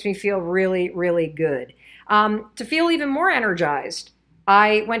just makes me feel really, really good. To feel even more energized,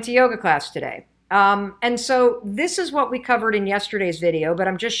 I went to yoga class today. And so this is what we covered in yesterday's video, but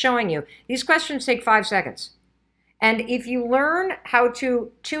I'm just showing you. These questions take 5 seconds. And if you learn how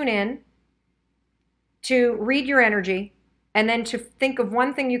to tune in, to read your energy, and then to think of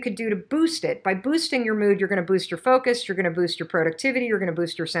one thing you could do to boost it. By boosting your mood, you're going to boost your focus, you're going to boost your productivity, you're going to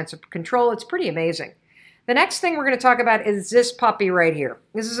boost your sense of control. It's pretty amazing. The next thing we're going to talk about is this puppy right here.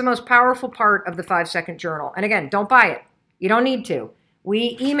 This is the most powerful part of the 5-second journal. And again, don't buy it. You don't need to.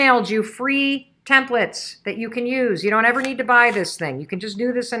 We emailed you free templates that you can use. You don't ever need to buy this thing. You can just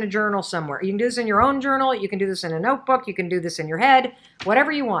do this in a journal somewhere. You can do this in your own journal. You can do this in a notebook. You can do this in your head,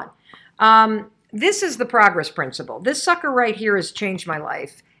 whatever you want. This is the progress principle. This sucker right here has changed my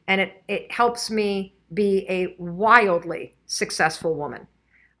life, and it helps me be a wildly successful woman.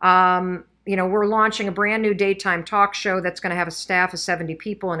 You know, we're launching a brand new daytime talk show that's going to have a staff of 70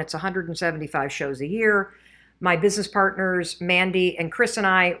 people, and it's 175 shows a year. My business partners, Mandy and Chris, and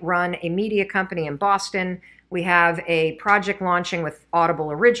I run a media company in Boston. We have a project launching with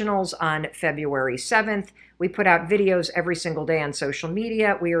Audible Originals on February 7th. We put out videos every single day on social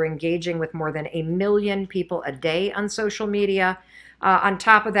media. We are engaging with more than 1 million people a day on social media. On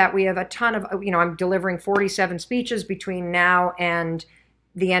top of that, we have a ton of, I'm delivering 47 speeches between now and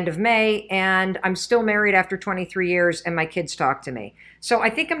the end of May, and I'm still married after 23 years, and my kids talk to me. So I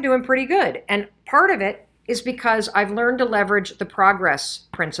think I'm doing pretty good. And part of it is because I've learned to leverage the progress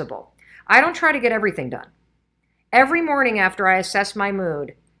principle. I don't try to get everything done. Every morning after I assess my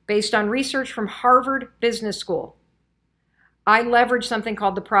mood, based on research from Harvard Business School, I leverage something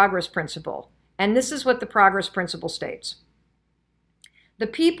called the progress principle. And this is what the progress principle states. The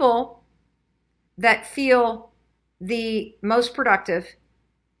people that feel the most productive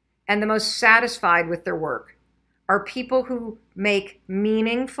and the most satisfied with their work are people who make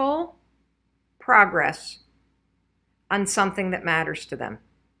meaningful progress on something that matters to them.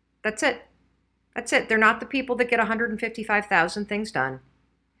 That's it. That's it. They're not the people that get 155,000 things done.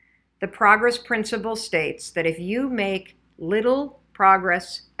 The progress principle states that if you make little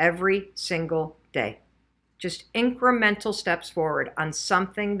progress every single day, just incremental steps forward on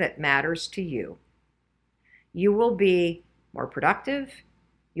something that matters to you, you will be more productive,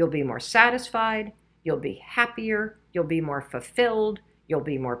 you'll be more satisfied, you'll be happier, you'll be more fulfilled, you'll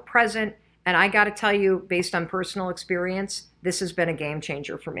be more present. And I got to tell you, based on personal experience, this has been a game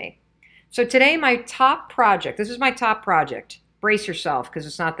changer for me. So today, my top project, this is my top project. Brace yourself, because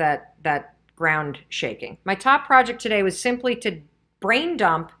it's not that ground shaking. My top project today was simply to brain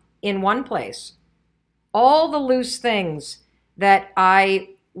dump in one place all the loose things that I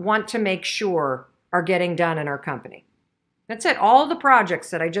want to make sure are getting done in our company. That's it. All the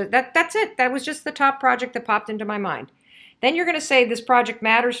projects that that's it. That was just the top project that popped into my mind. Then you're going to say, this project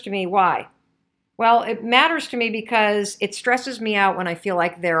matters to me. Why? Well, it matters to me because it stresses me out when I feel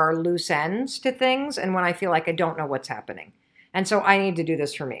like there are loose ends to things and when I feel like I don't know what's happening. And so I need to do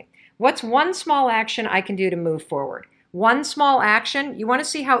this for me. What's one small action I can do to move forward? One small action, you want to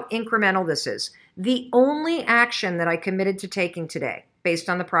see how incremental this is. The only action that I committed to taking today, based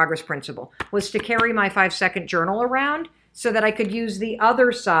on the progress principle, was to carry my 5-second journal around so that I could use the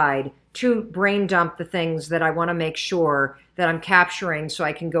other side to brain dump the things that I want to make sure that I'm capturing so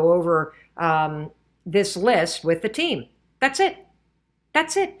I can go over this list with the team. That's it.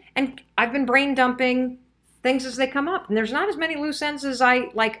 That's it. And I've been brain dumping things as they come up. And there's not as many loose ends as I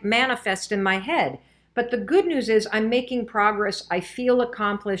manifest in my head. But the good news is I'm making progress. I feel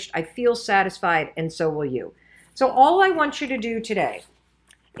accomplished. I feel satisfied. And so will you. So all I want you to do today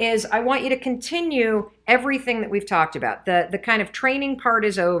is I want you to continue everything that we've talked about. The kind of training part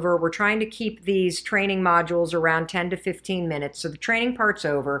is over. We're trying to keep these training modules around 10 to 15 minutes. So the training part's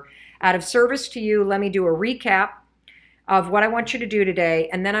over. Out of service to you, let me do a recap of what I want you to do today,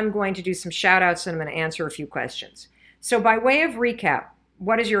 and then I'm going to do some shout outs and I'm going to answer a few questions. So by way of recap,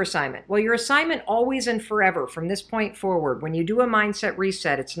 what is your assignment? Well, your assignment always and forever from this point forward, when you do a mindset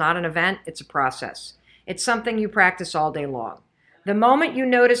reset, it's not an event, it's a process. It's something you practice all day long. The moment you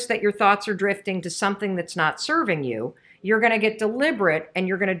notice that your thoughts are drifting to something that's not serving you, you're going to get deliberate and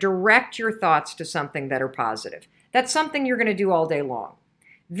you're going to direct your thoughts to something that are positive. That's something you're going to do all day long.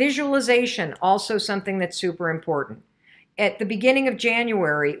 Visualization, also something that's super important. At the beginning of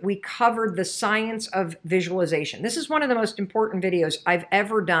January, we covered the science of visualization. This is one of the most important videos I've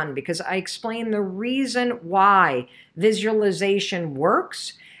ever done because I explain the reason why visualization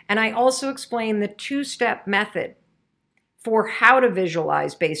works, and I also explain the 2-step method for how to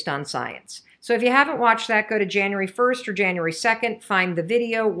visualize based on science. So if you haven't watched that, go to January 1st or January 2nd, find the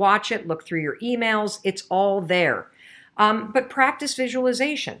video, watch it, look through your emails. It's all there. But practice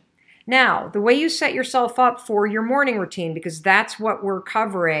visualization. Now, the way you set yourself up for your morning routine, because that's what we're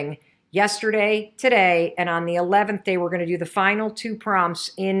covering yesterday, today, and on the 11th day, we're going to do the final 2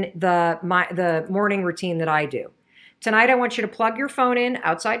 prompts in the morning routine that I do. Tonight, I want you to plug your phone in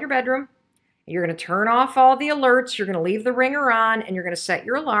outside your bedroom. You're going to turn off all the alerts. You're going to leave the ringer on, and you're going to set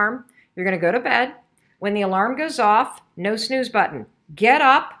your alarm. You're going to go to bed. When the alarm goes off, no snooze button. Get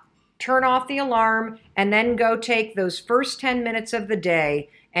up, turn off the alarm, and then go take those first 10 minutes of the day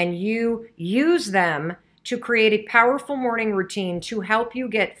and you use them to create a powerful morning routine to help you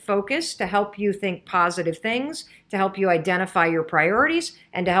get focused, to help you think positive things, to help you identify your priorities,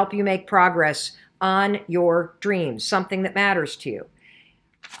 and to help you make progress on your dreams, something that matters to you.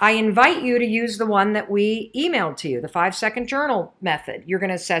 I invite you to use the one that we emailed to you, the 5-second journal method. You're going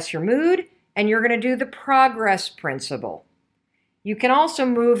to assess your mood, and you're going to do the progress principle. You can also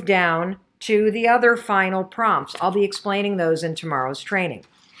move down to the other final prompts. I'll be explaining those in tomorrow's training.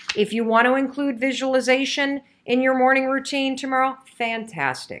 If you want to include visualization in your morning routine tomorrow,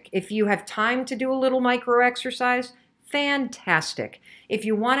 fantastic. If you have time to do a little micro exercise, fantastic. If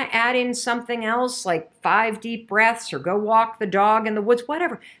you want to add in something else like 5 deep breaths or go walk the dog in the woods,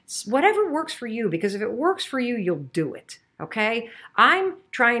 whatever works for you, because if it works for you, you'll do it, okay? I'm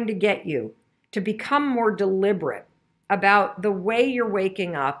trying to get you to become more deliberate about the way you're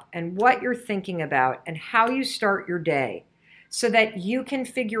waking up and what you're thinking about and how you start your day, so that you can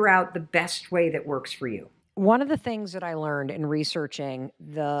figure out the best way that works for you. One of the things that I learned in researching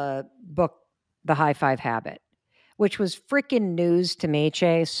the book, The High Five Habit, which was freaking news to me,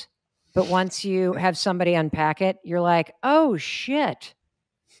 Chase, but once you have somebody unpack it, you're like, oh shit.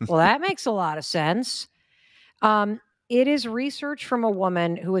 Well, that makes a lot of sense. It is research from a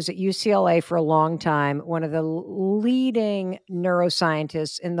woman who was at UCLA for a long time, one of the leading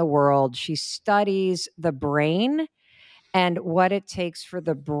neuroscientists in the world. She studies the brain and what it takes for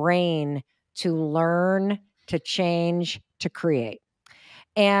the brain to learn, to change, to create.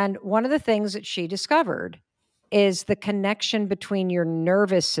 And one of the things that she discovered is the connection between your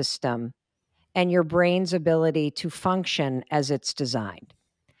nervous system and your brain's ability to function as it's designed.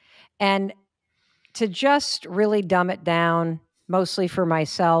 And to just really dumb it down, mostly for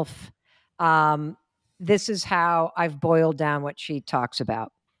myself, this is how I've boiled down what she talks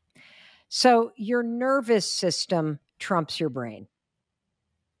about. So your nervous system trumps your brain.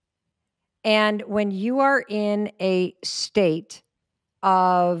 And when you are in a state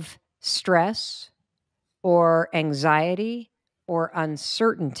of stress or anxiety or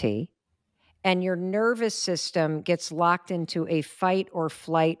uncertainty, and your nervous system gets locked into a fight or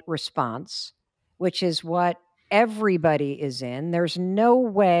flight response, which is what everybody is in. There's no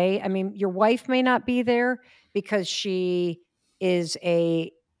way. I mean, your wife may not be there because she is an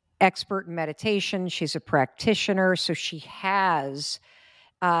expert in meditation. She's a practitioner, so she has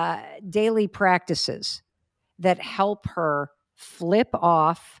daily practices that help her flip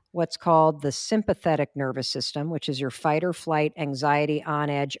off what's called the sympathetic nervous system, which is your fight or flight, anxiety,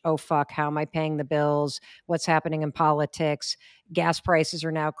 on edge. Oh, fuck, how am I paying the bills? What's happening in politics? Gas prices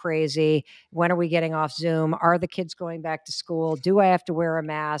are now crazy. When are we getting off Zoom? Are the kids going back to school? Do I have to wear a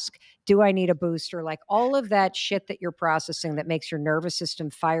mask? Do I need a booster? Like all of that shit that you're processing that makes your nervous system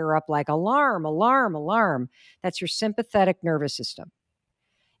fire up like alarm, alarm, alarm. That's your sympathetic nervous system.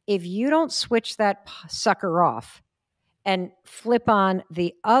 If you don't switch that sucker off and flip on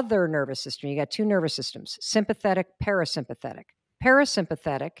the other nervous system, you got 2 nervous systems, sympathetic, parasympathetic.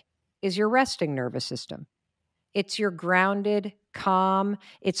 Parasympathetic is your resting nervous system. It's your grounded, calm.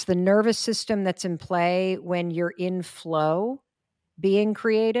 It's the nervous system that's in play when you're in flow, being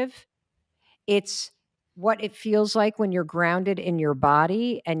creative. It's what it feels like when you're grounded in your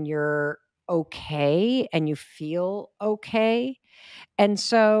body and you're okay and you feel okay. And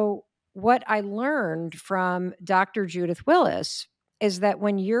so what I learned from Dr. Judith Willis is that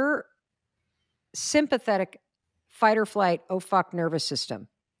when your sympathetic fight or flight, oh fuck, nervous system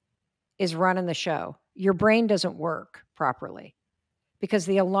is running the show, your brain doesn't work properly because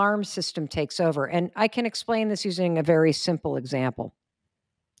the alarm system takes over. And I can explain this using a very simple example.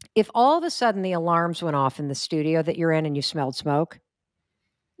 If all of a sudden the alarms went off in the studio that you're in and you smelled smoke,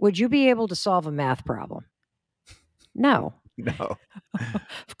 would you be able to solve a math problem? No. No.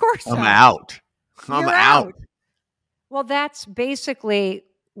 Of course I'm not. out. I'm You're out. Well, that's basically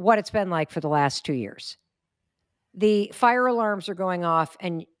what it's been like for the last 2 years. The fire alarms are going off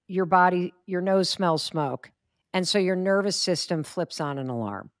and your body, your nose smells smoke. And so your nervous system flips on an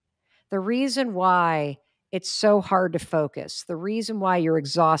alarm. The reason why it's so hard to focus. The reason why you're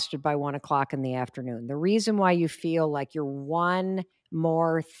exhausted by 1 o'clock in the afternoon, the reason why you feel like you're one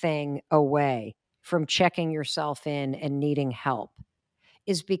more thing away from checking yourself in and needing help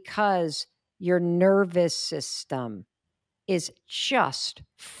is because your nervous system is just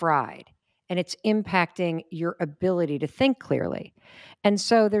fried and it's impacting your ability to think clearly. And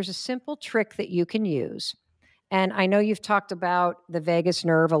so there's a simple trick that you can use. And I know you've talked about the vagus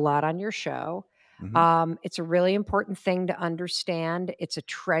nerve a lot on your show. It's a really important thing to understand. It's a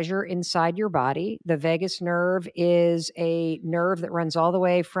treasure inside your body. The vagus nerve is a nerve that runs all the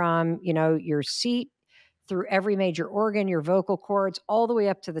way from, your seat through every major organ, your vocal cords, all the way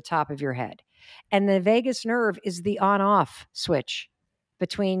up to the top of your head. And the vagus nerve is the on-off switch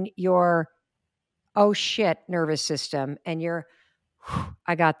between your oh shit nervous system and your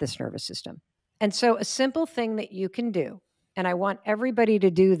I got this nervous system. And so a simple thing that you can do, and I want everybody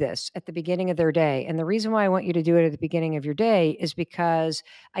to do this at the beginning of their day. And the reason why I want you to do it at the beginning of your day is because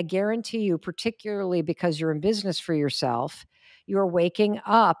I guarantee you, particularly because you're in business for yourself, you're waking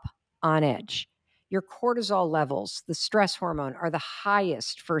up on edge. Your cortisol levels, the stress hormone, are the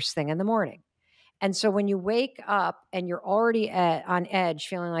highest first thing in the morning. And so when you wake up and you're already on edge,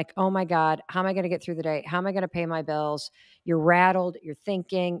 feeling like, oh my God, how am I going to get through the day? How am I going to pay my bills? You're rattled, you're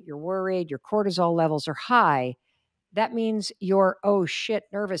thinking, you're worried, your cortisol levels are high. That means your oh shit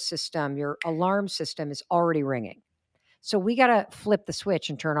nervous system, your alarm system is already ringing. So we got to flip the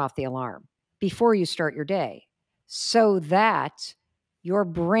switch and turn off the alarm before you start your day so that your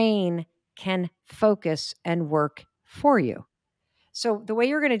brain can focus and work for you. So the way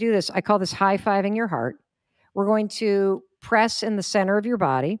you're going to do this, I call this high-fiving your heart. We're going to press in the center of your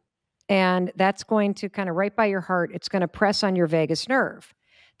body, and that's going to kind of right by your heart, it's going to press on your vagus nerve.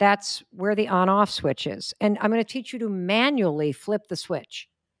 That's where the on-off switch is. And I'm going to teach you to manually flip the switch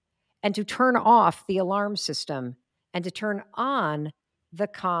and to turn off the alarm system and to turn on the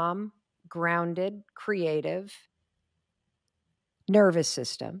calm, grounded, creative nervous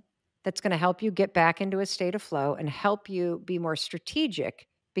system that's going to help you get back into a state of flow and help you be more strategic,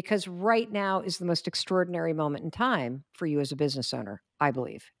 because right now is the most extraordinary moment in time for you as a business owner, I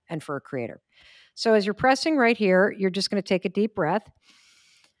believe, and for a creator. So as you're pressing right here, you're just going to take a deep breath.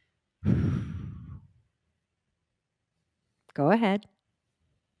 Go ahead.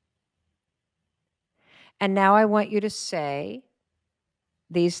 And now I want you to say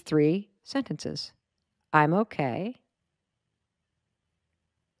these 3 sentences. I'm okay.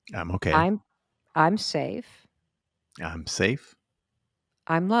 I'm okay. I'm safe. I'm safe.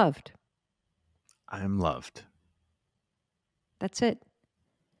 I'm loved. I'm loved. That's it.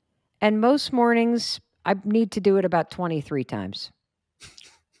 And most mornings, I need to do it about 23 times.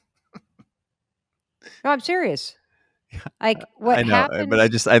 No, I'm serious. Like what I know, happens?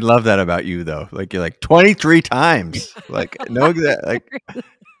 but I love that about you though. Like you're like 23 times. Like no, like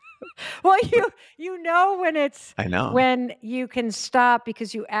well, you know when it's I know when you can stop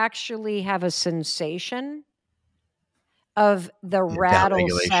because you actually have a sensation of the rattle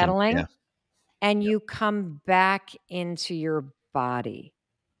settling, and you come back into your body.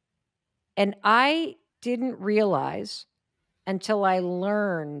 And I didn't realize until I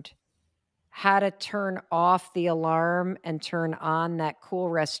learned how to turn off the alarm and turn on that cool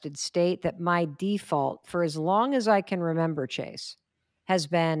rested state that my default for as long as I can remember, Chase, has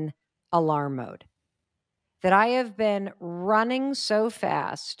been alarm mode. That I have been running so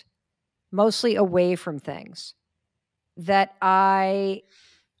fast, mostly away from things, that I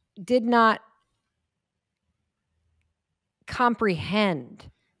did not comprehend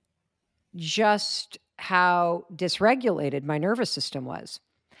just how dysregulated my nervous system was.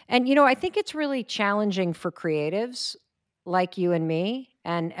 And, I think it's really challenging for creatives like you and me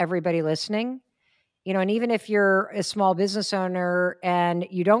and everybody listening, and even if you're a small business owner and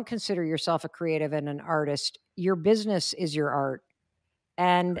you don't consider yourself a creative and an artist, your business is your art.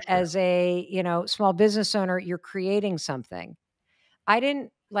 And as a, small business owner, you're creating something. I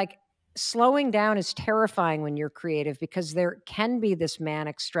didn't like slowing down is terrifying when you're creative because there can be this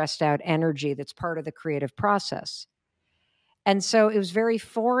manic, stressed out energy that's part of the creative process. And so it was very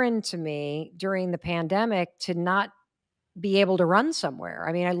foreign to me during the pandemic to not be able to run somewhere.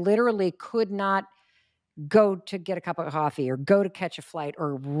 I mean, I literally could not go to get a cup of coffee or go to catch a flight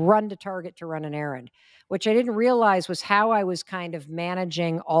or run to Target to run an errand, which I didn't realize was how I was kind of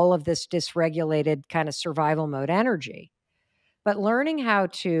managing all of this dysregulated kind of survival mode energy. But learning how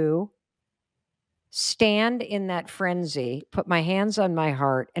to stand in that frenzy, put my hands on my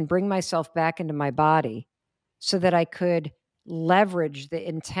heart and bring myself back into my body so that I could leverage the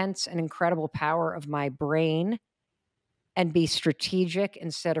intense and incredible power of my brain and be strategic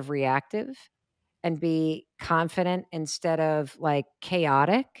instead of reactive and be confident instead of like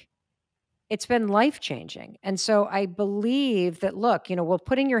chaotic, it's been life-changing. And so I believe that, look, will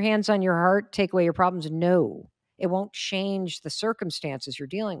putting your hands on your heart take away your problems? No, it won't change the circumstances you're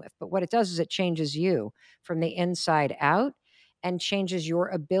dealing with. But what it does is it changes you from the inside out and changes your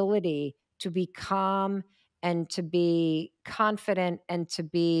ability to be calm and to be confident and to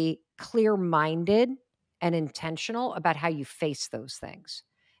be clear-minded and intentional about how you face those things.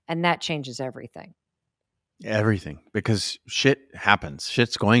 And that changes everything. Everything, because shit happens.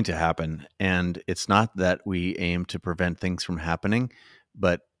 Shit's going to happen. And it's not that we aim to prevent things from happening,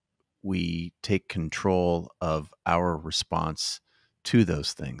 but we take control of our response to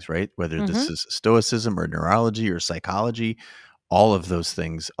those things, right? Whether this is stoicism or neurology or psychology, all of those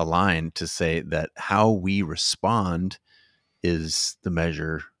things align to say that how we respond is the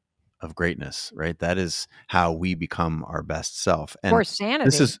measure of greatness, right? That is how we become our best self. And or sanity.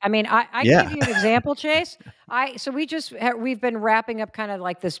 this is, I mean, I yeah. give you an example, Chase. So we've been wrapping up kind of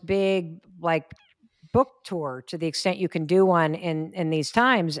like this big like book tour to the extent you can do one in these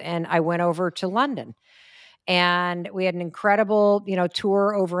times. And I went over to London and we had an incredible,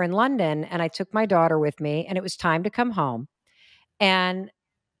 tour over in London. And I took my daughter with me and it was time to come home. And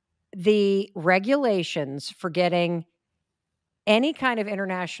the regulations for getting any kind of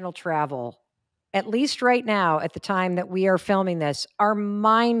international travel, at least right now, at the time that we are filming this, are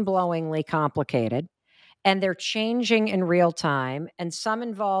mind-blowingly complicated. And they're changing in real time. And some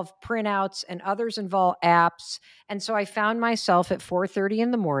involve printouts and others involve apps. And so I found myself at 4:30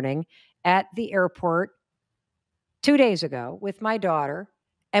 in the morning at the airport 2 days ago with my daughter,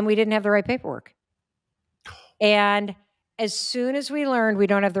 and we didn't have the right paperwork. And as soon as we learned we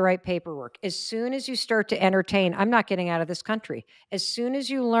don't have the right paperwork, as soon as you start to entertain, I'm not getting out of this country. As soon as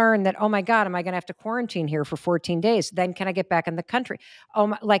you learn that, oh my God, am I going to have to quarantine here for 14 days? Then can I get back in the country?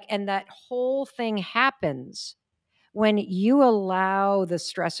 And that whole thing happens when you allow the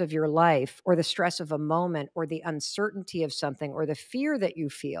stress of your life or the stress of a moment or the uncertainty of something or the fear that you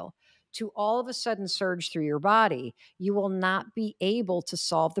feel to all of a sudden surge through your body. You will not be able to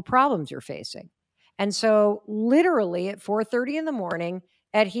solve the problems you're facing. And so literally at 4:30 in the morning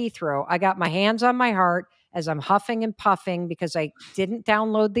at Heathrow, I got my hands on my heart as I'm huffing and puffing because I didn't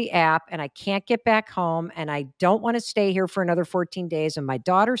download the app and I can't get back home and I don't want to stay here for another 14 days. And my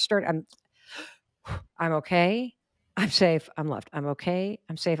daughter I'm okay. I'm safe. I'm loved. I'm okay.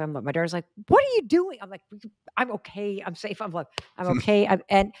 I'm safe. I'm loved. My daughter's like, what are you doing? I'm like, I'm okay. I'm safe. I'm loved. I'm okay.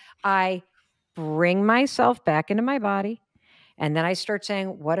 And I bring myself back into my body. And then I start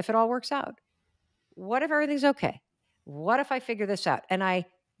saying, what if it all works out? What if everything's okay? What if I figure this out? And I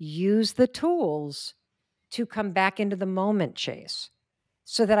use the tools to come back into the moment, Chase,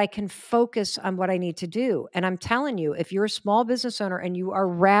 so that I can focus on what I need to do. And I'm telling you, if you're a small business owner and you are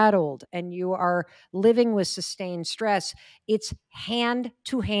rattled and you are living with sustained stress, it's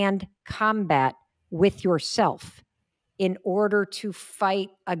hand-to-hand combat with yourself in order to fight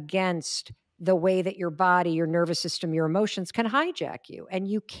against the way that your body, your nervous system, your emotions can hijack you. And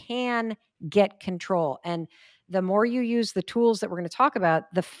you can get control. And the more you use the tools that we're going to talk about,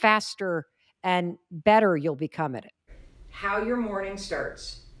 the faster and better you'll become at it. How your morning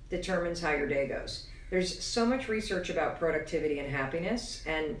starts determines how your day goes. There's so much research about productivity and happiness,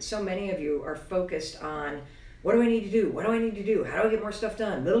 and so many of you are focused on, what do I need to do? What do I need to do? How do I get more stuff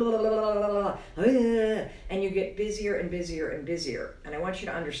done? And you get busier and busier and busier. And I want you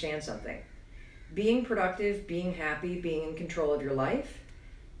to understand something. Being productive, being happy, being in control of your life,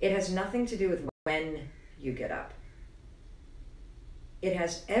 it has nothing to do with when you get up. It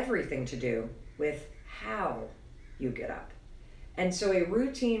has everything to do with how you get up. And so a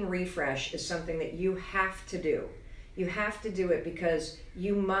routine refresh is something that you have to do. You have to do it because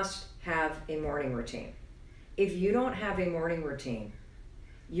you must have a morning routine. If you don't have a morning routine,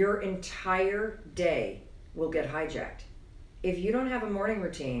 your entire day will get hijacked. If you don't have a morning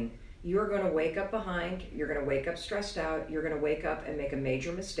routine, you're going to wake up behind, you're going to wake up stressed out, you're going to wake up and make a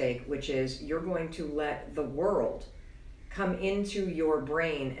major mistake, which is you're going to let the world come into your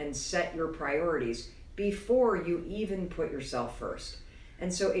brain and set your priorities before you even put yourself first.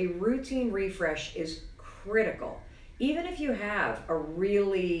 And so a routine refresh is critical. Even if you have a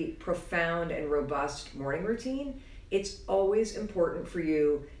really profound and robust morning routine, it's always important for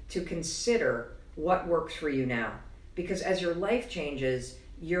you to consider what works for you now. Because as your life changes,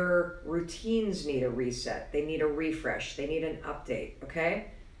 your routines need a reset. They need a refresh. They need an update, okay?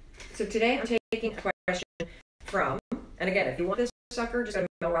 So today I'm taking a question from, and again, if you want this sucker, just go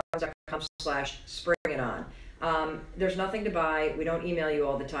to melrobbins.com/springiton. There's nothing to buy. We don't email you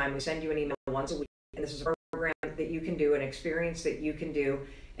all the time. We send you an email once a week, and this is a program that you can do, an experience that you can do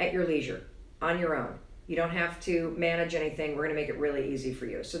at your leisure. on your own. You don't have to manage anything. We're going to make it really easy for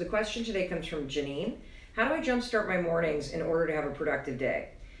you. So the question today comes from Janine. How do I jumpstart my mornings in order to have a productive day?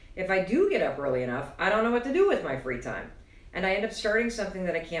 If I do get up early enough, I don't know what to do with my free time. And I end up starting something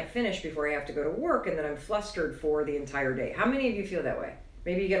that I can't finish before I have to go to work, and then I'm flustered for the entire day. How many of you feel that way?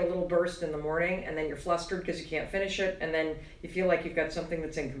 Maybe you get a little burst in the morning and then you're flustered because you can't finish it, and then you feel like you've got something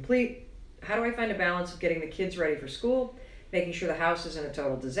that's incomplete. How do I find a balance of getting the kids ready for school, making sure the house isn't a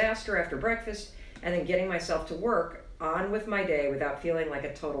total disaster after breakfast, and then getting myself to work on with my day without feeling like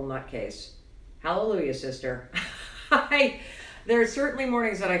a total nutcase? Hallelujah, sister. There are certainly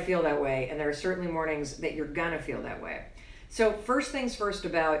mornings that I feel that way, and there are certainly mornings that you're gonna feel that way. So first things first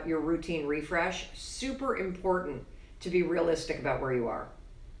about your routine refresh, super important to be realistic about where you are.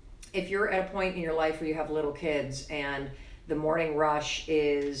 If you're at a point in your life where you have little kids and the morning rush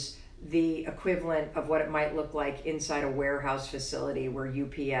is the equivalent of what it might look like inside a warehouse facility where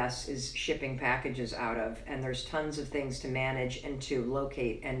UPS is shipping packages out of, and there's tons of things to manage and to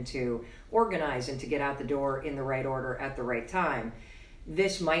locate and to organize and to get out the door in the right order at the right time,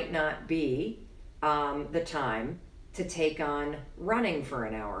 this might not be the time to take on running for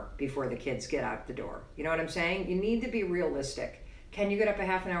an hour before the kids get out the door. You know what I'm saying? You need to be realistic. Can you get up a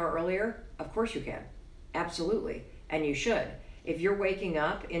half an hour earlier? Of course you can. Absolutely. And you should. If you're waking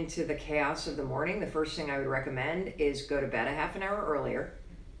up into the chaos of the morning, the first thing I would recommend is go to bed a half an hour earlier,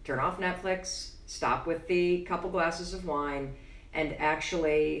 turn off Netflix, stop with the couple glasses of wine, and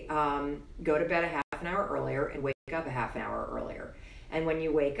actually go to bed a half an hour earlier and wake up a half an hour earlier. And when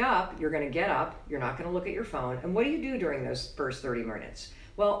you wake up, you're going to get up, you're not going to look at your phone. And what do you do during those first 30 minutes?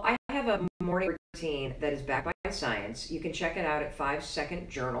 Well, I have a morning routine that is backed by science. You can check it out at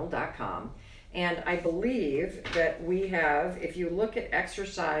 5secondjournal.com. And I believe that we have, if you look at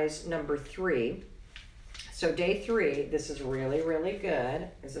exercise number 3, so day 3, this is really, really good.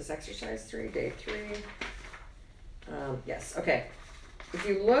 Is this exercise 3, day 3? Yes, okay. If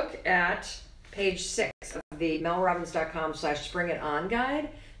you look at page 6 of the melrobbins.com/springiton guide,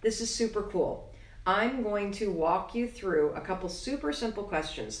 this is super cool. I'm going to walk you through a couple super simple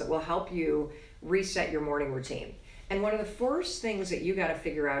questions that will help you reset your morning routine. And one of the first things that you got to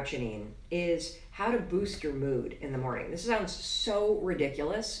figure out, Janine, is how to boost your mood in the morning. This sounds so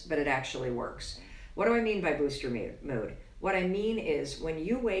ridiculous, but it actually works. What do I mean by boost your mood? What I mean is when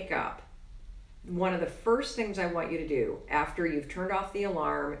you wake up, one of the first things I want you to do after you've turned off the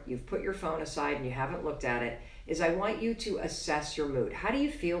alarm, you've put your phone aside and you haven't looked at it, is I want you to assess your mood. How do you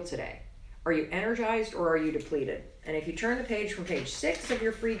feel today? Are you energized or are you depleted? And if you turn the page from page 6 of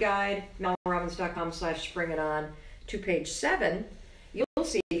your free guide, melrobbins.com/springiton, to page 7, you'll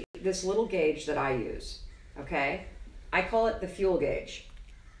see this little gauge that I use, okay? I call it the fuel gauge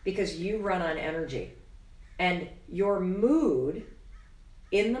because you run on energy. And your mood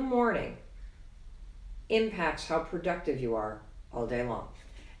in the morning impacts how productive you are all day long.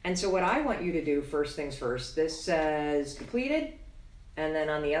 And so what I want you to do, first things first, this says depleted, and then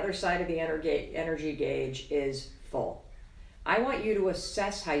on the other side of the energy gauge is full. I want you to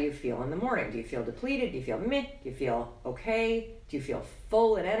assess how you feel in the morning. Do you feel depleted? Do you feel meh? Do you feel okay? Do you feel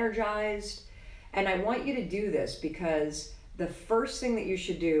full and energized? And I want you to do this because the first thing that you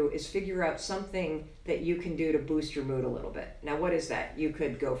should do is figure out something that you can do to boost your mood a little bit. Now, what is that? You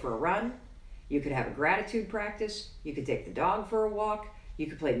could go for a run. You could have a gratitude practice. You could take the dog for a walk. You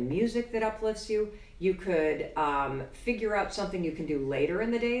could play music that uplifts you. You could figure out something you can do later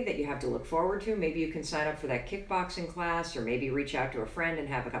in the day that you have to look forward to. Maybe you can sign up for that kickboxing class, or maybe reach out to a friend and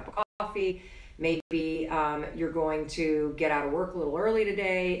have a cup of coffee. Maybe you're going to get out of work a little early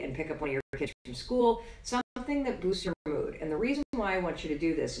today and pick up one of your kids from school. Something that boosts your mood. And the reason why I want you to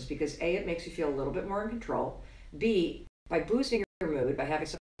do this is because A, it makes you feel a little bit more in control. B, by boosting your mood, by having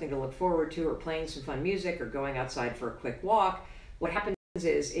something to look forward to, or playing some fun music, or going outside for a quick walk, what happens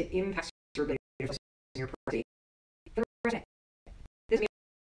is it impacts your ability to focus on your priority. This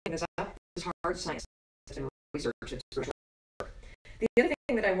is hard science and research. It's spiritual work. The other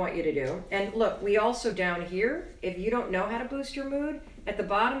thing that I want you to do, and look, we also down here, if you don't know how to boost your mood, at the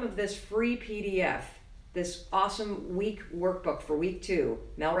bottom of this free PDF, this awesome week workbook for week 2,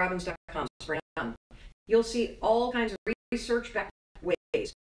 melrobbins.com, you'll see all kinds of research-backed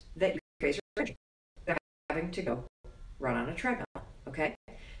ways that you can raise your energy without having to go run on a treadmill, okay?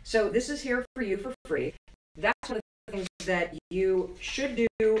 So this is here for you for free. That's one of the things that you should do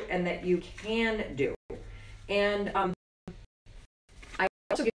and that you can do. And I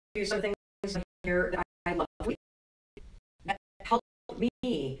also give you some things here that I love that help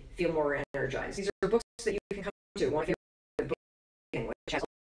me feel more energized. These are books that you can come to. One of your books, which has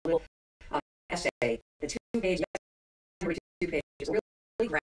a little essay, the 2 pages, every 2 pages, really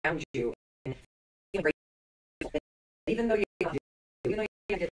ground you in even though you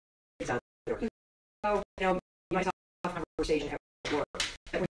get kids out there. So, you might have a conversation at work.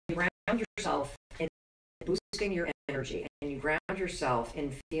 But when you ground yourself in boosting your energy and you ground yourself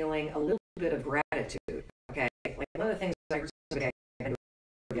in feeling a little bit of gratitude, okay? Like one of the things I heard somebody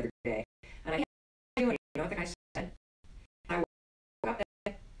the other day, and I can't do it. You know what I said? I woke up that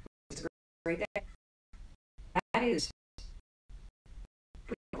day. It's a great day. That is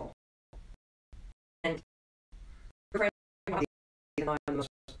pretty cool. And your friend, I'm the most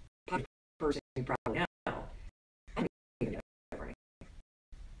popular person you probably know. I don't even know that.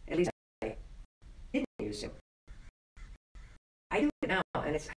 At least I didn't used to. I do it now,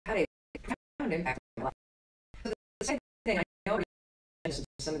 and it's had a profound impact on my life. So the second thing I know is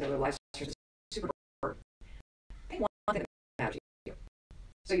some of the life is super important. Pick one thing about you.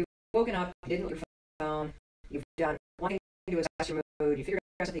 So you've woken up, you didn't look at your phone, you've done one thing to assess your mood, you figured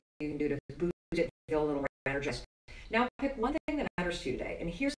out something you can do to boost it, feel a little more energized. Now pick one thing that matters to you today. And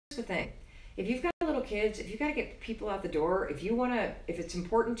here's the thing. If you've got little kids, if you've got to get people out the door, if it's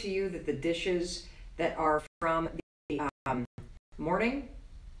important to you that the dishes that are from the morning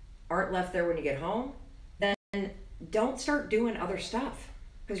aren't left there when you get home, then don't start doing other stuff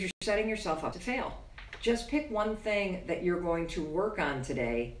because you're setting yourself up to fail. Just pick one thing that you're going to work on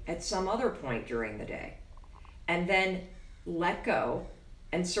today at some other point during the day, and then let go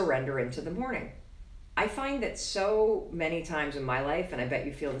and surrender into the morning. I find that so many times in my life, and I bet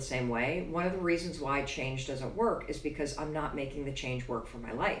you feel the same way, one of the reasons why change doesn't work is because I'm not making the change work for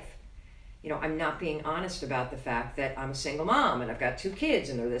my life. I'm not being honest about the fact that I'm a single mom and I've got 2 kids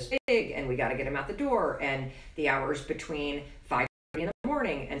and they're this big and we got to get them out the door, and the hours between 5:30 in the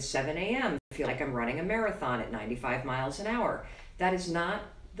morning and 7 a.m. feel like I'm running a marathon at 95 miles an hour. That is not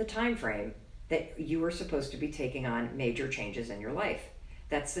the time frame that you are supposed to be taking on major changes in your life.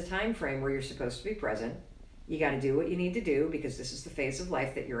 That's the time frame where you're supposed to be present. You got to do what you need to do because this is the phase of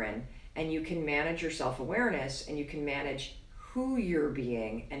life that you're in, and you can manage your self-awareness and you can manage who you're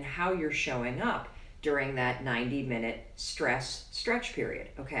being and how you're showing up during that 90-minute stress stretch period,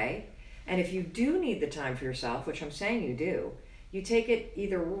 okay? And if you do need the time for yourself, which I'm saying you do, you take it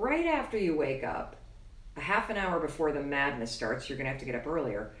either right after you wake up, a half an hour before the madness starts, you're gonna have to get up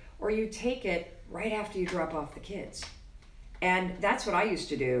earlier, or you take it right after you drop off the kids. And that's what I used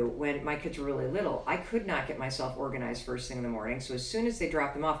to do when my kids were really little. I could not get myself organized first thing in the morning, so as soon as they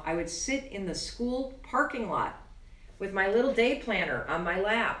dropped them off, I would sit in the school parking lot with my little day planner on my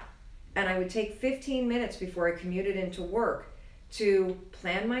lap, and I would take 15 minutes before I commuted into work to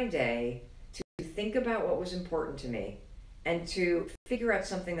plan my day, to think about what was important to me, and to figure out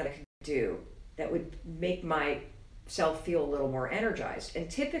something that I could do that would make myself feel a little more energized. And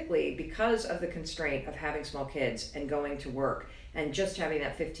typically, because of the constraint of having small kids and going to work and just having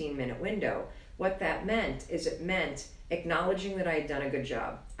that 15-minute window, what that meant is it meant acknowledging that I had done a good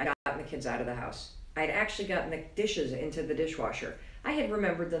job. I'd gotten the kids out of the house. I'd actually gotten the dishes into the dishwasher. I had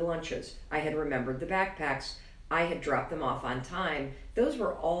remembered the lunches. I had remembered the backpacks. I had dropped them off on time. Those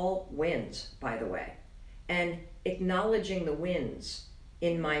were all wins, by the way. And acknowledging the wins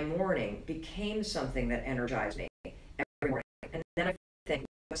in my morning became something that energized me every morning. And then I think,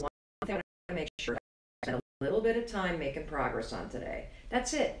 what's one thing I want to make sure I spend a little bit of time making progress on today?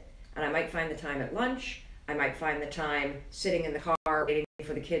 That's it. And I might find the time at lunch. I might find the time sitting in the car waiting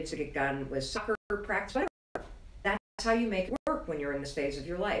for the kids to get done with soccer practice, whatever. That's how you make it work when you're in this phase of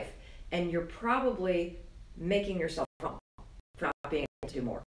your life. And you're probably making yourself wrong for not being able to do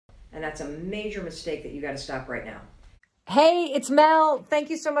more. And that's a major mistake that you got to stop right now. Hey, it's Mel. Thank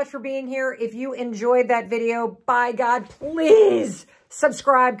you so much for being here. If you enjoyed that video, by God, please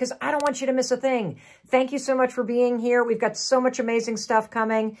subscribe because I don't want you to miss a thing. Thank you so much for being here. We've got so much amazing stuff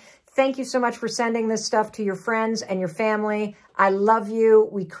coming. Thank you so much for sending this stuff to your friends and your family. I love you.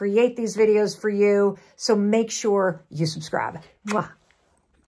 We create these videos for you. So make sure you subscribe. Mwah.